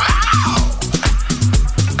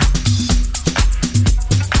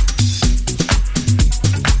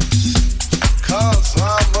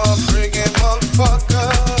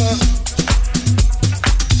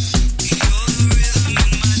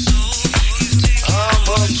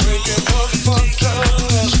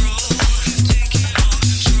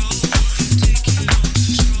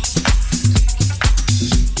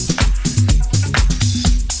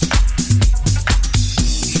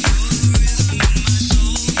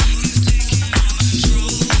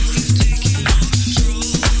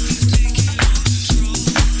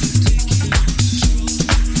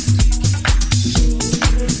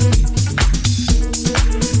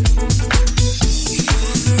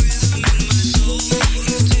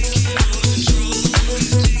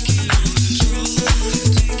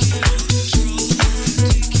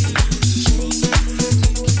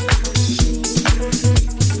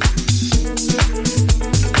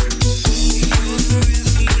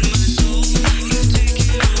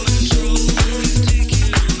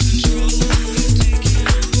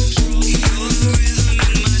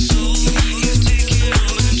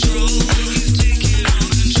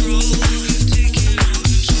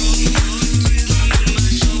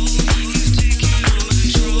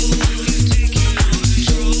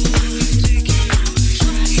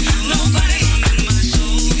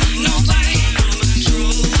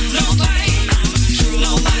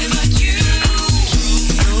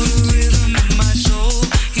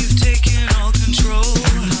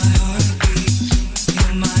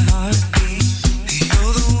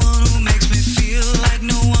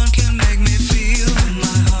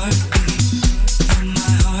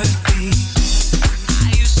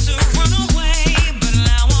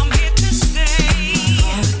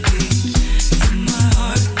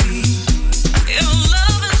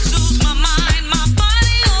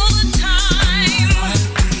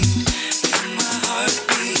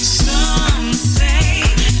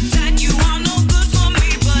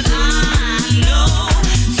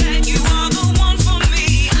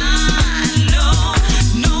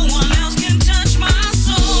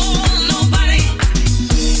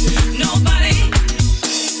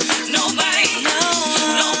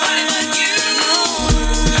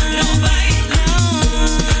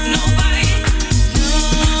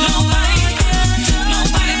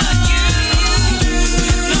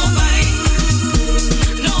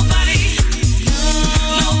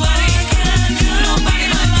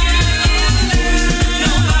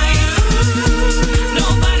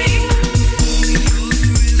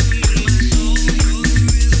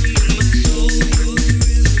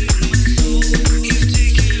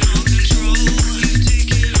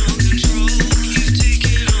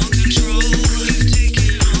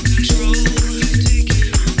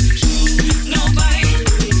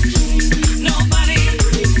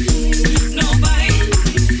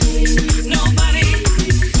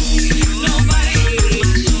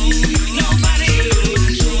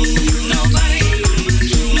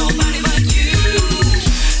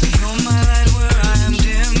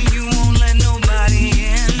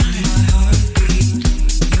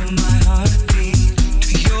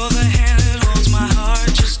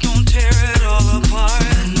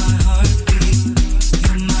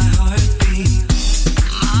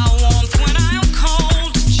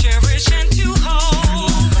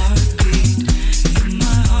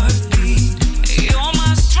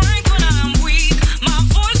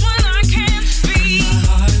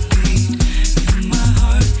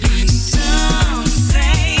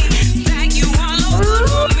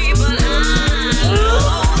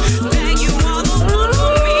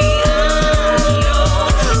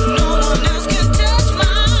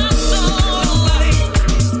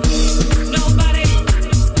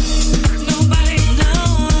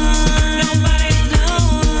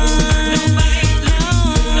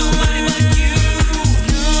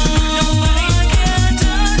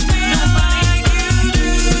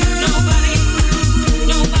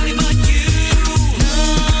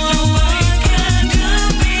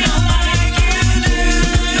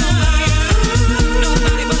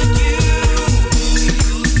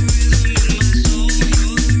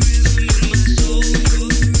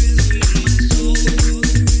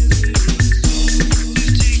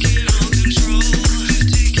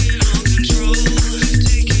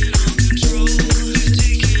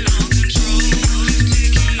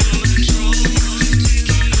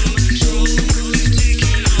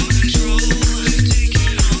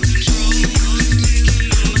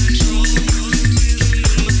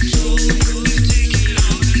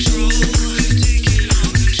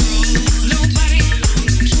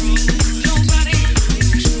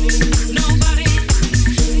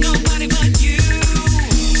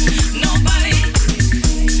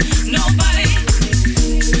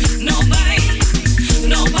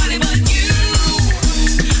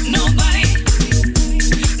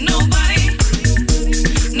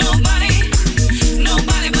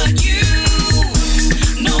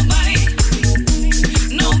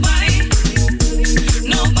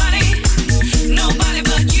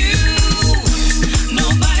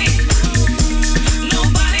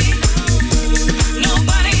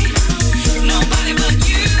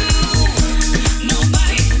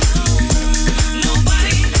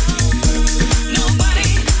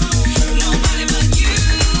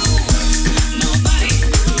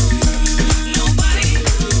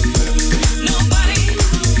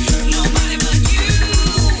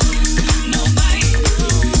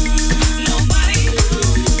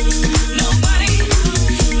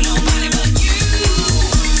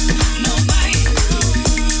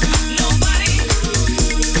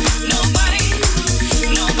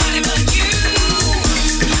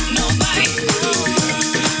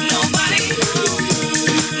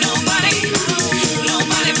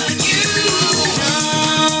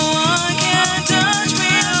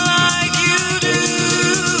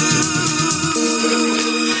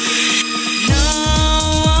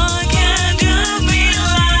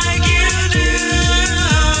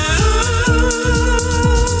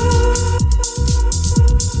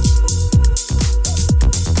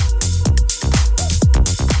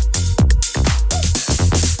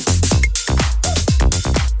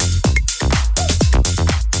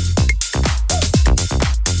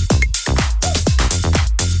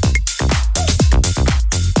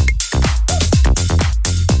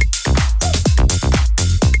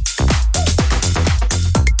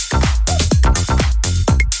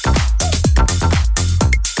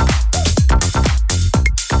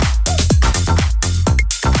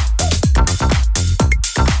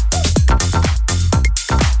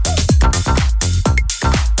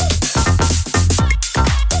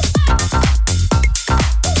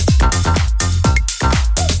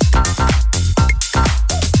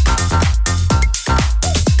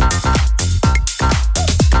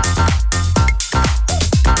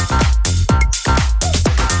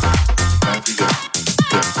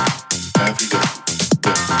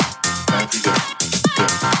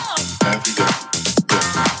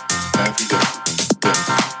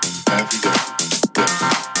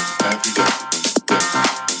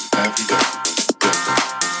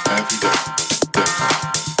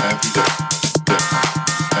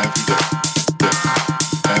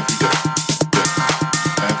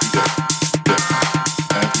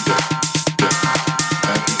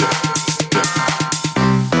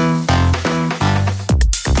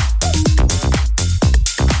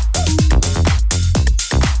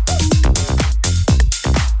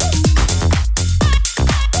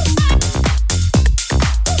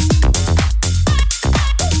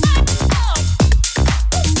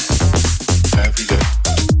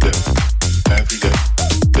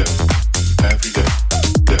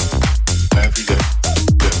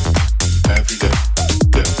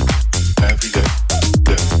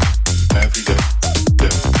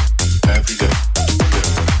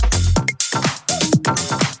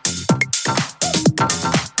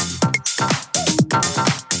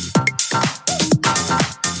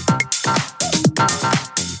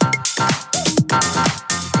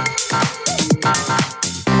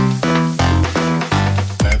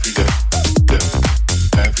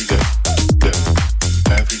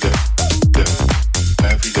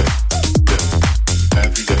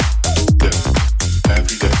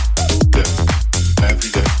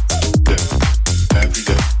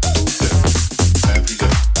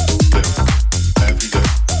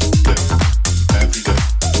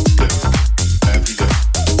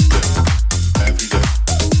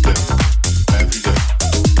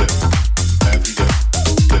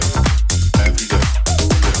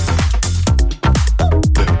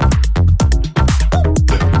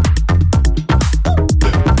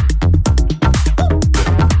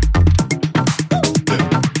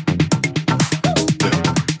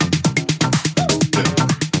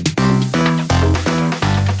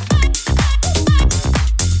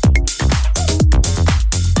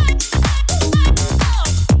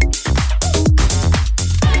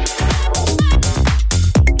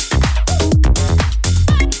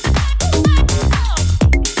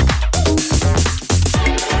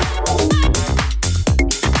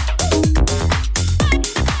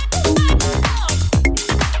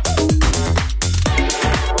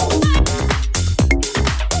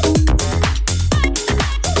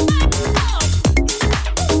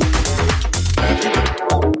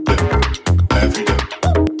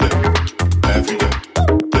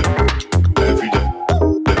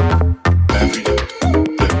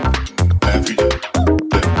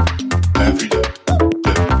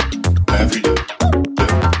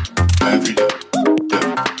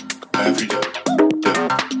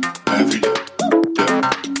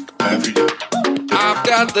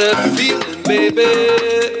 got that feeling, baby.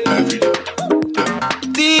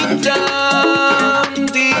 Deep down in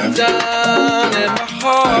my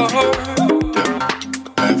heart.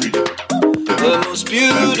 The most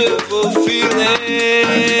beautiful feeling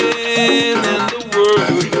in the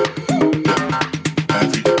world.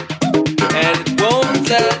 And it won't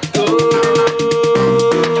let go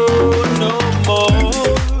no more.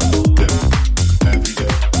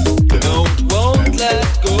 No, it won't let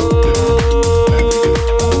go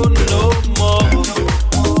no more.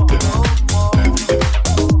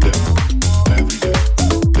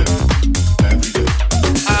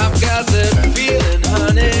 I've got that feeling,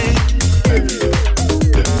 honey.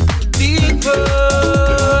 Deeper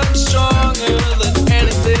and stronger than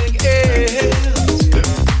anything else.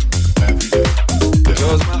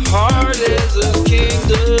 'Cause my heart is a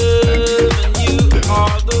kingdom and you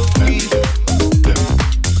are the queen.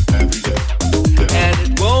 And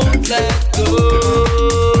it won't let go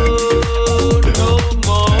no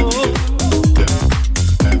more.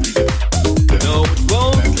 No, it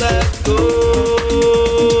won't let go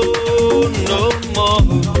no more.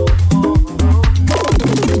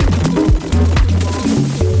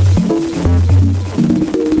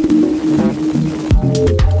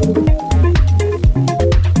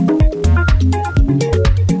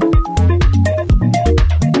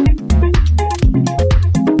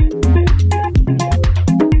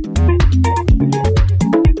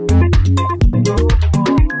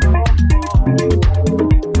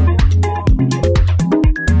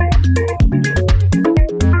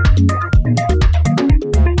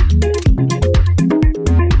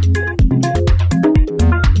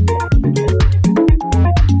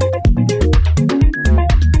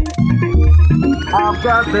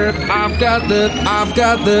 I've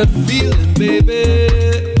got that feeling, baby.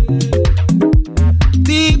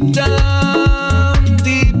 Deep down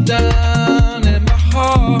in my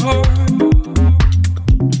heart.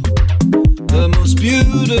 The most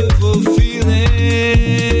beautiful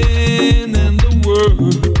feeling in the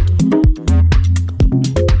world.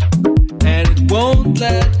 And it won't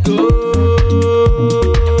let go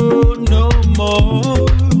no more.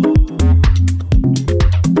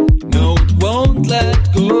 No, it won't let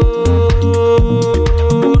go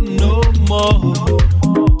no more.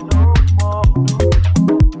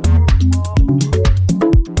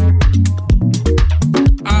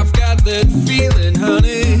 I've got that feeling,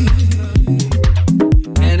 honey,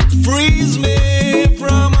 and it frees me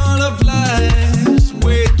from all of life's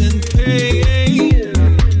weight and pain.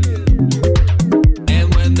 And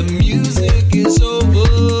when the music is over,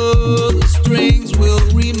 the strings will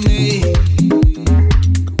remain.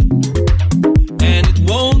 And it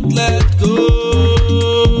won't let go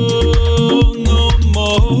no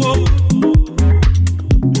more.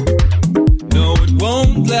 No, it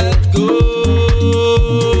won't let go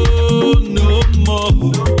no more.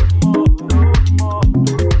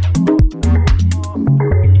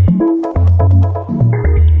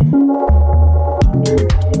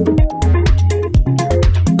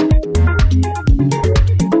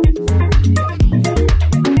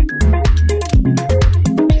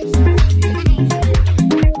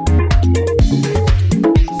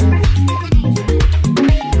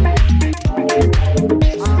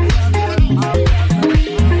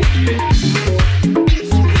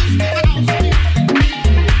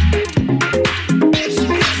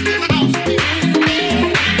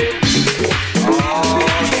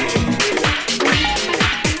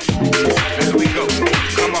 Here we go.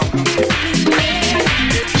 Come on.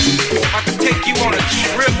 I could take you on a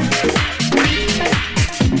trip,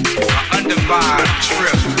 an undivided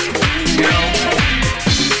trip. You know,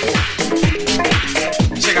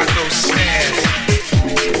 check out those snares,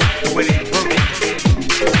 the way they work it.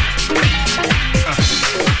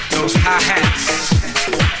 Those hi-hats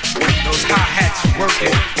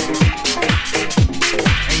working.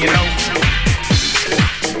 And you know,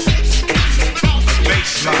 a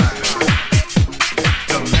bass line.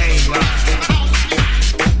 The main line,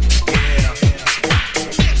 yeah.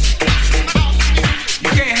 You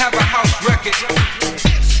can't have a house record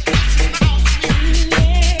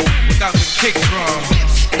without the kick drum,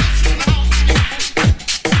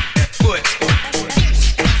 that foot,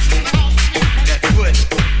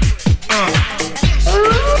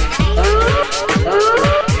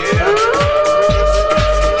 yeah.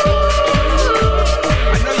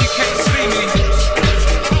 I know you can't see me,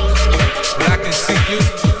 but I can see you.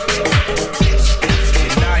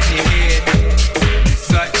 You're nodding your head and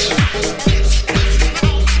such.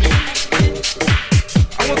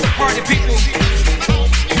 I want the party people to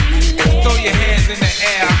throw your hands in the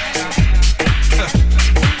air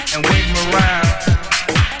and wave them around.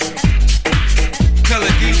 Tell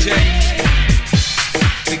it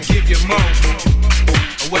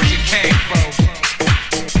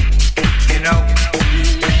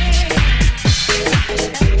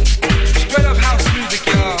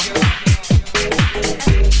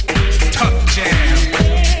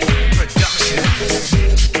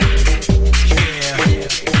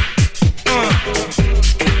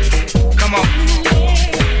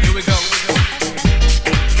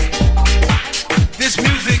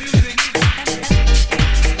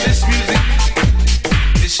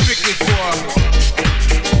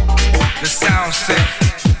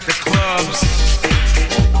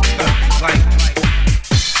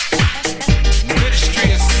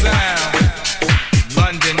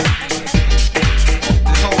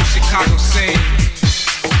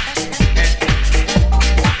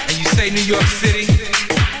York City.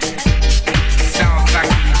 Sound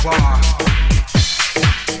Factory Bar.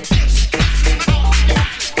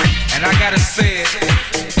 And I gotta say it.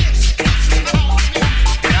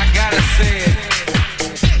 And I gotta say it.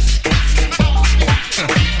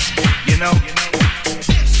 You know.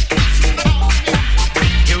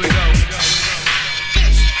 Here we go.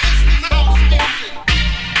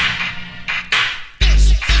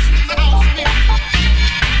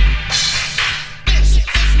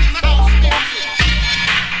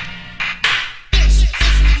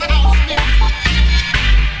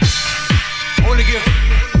 I wanna give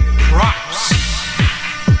props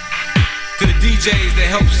to the DJs that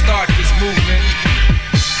helped start this movement.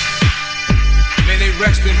 May they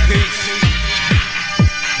rest in peace.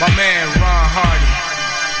 My man Ron Hardy,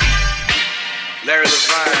 Larry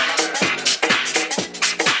Levine.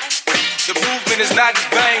 The movement is not in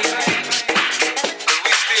vain, but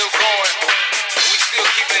we still going, and we still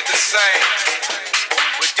keeping it the same.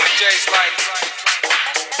 With DJs like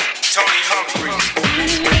Tony Humphrey,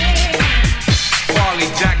 Farley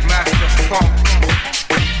Jackmaster Funk,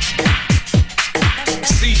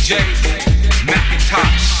 CJ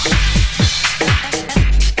McIntosh.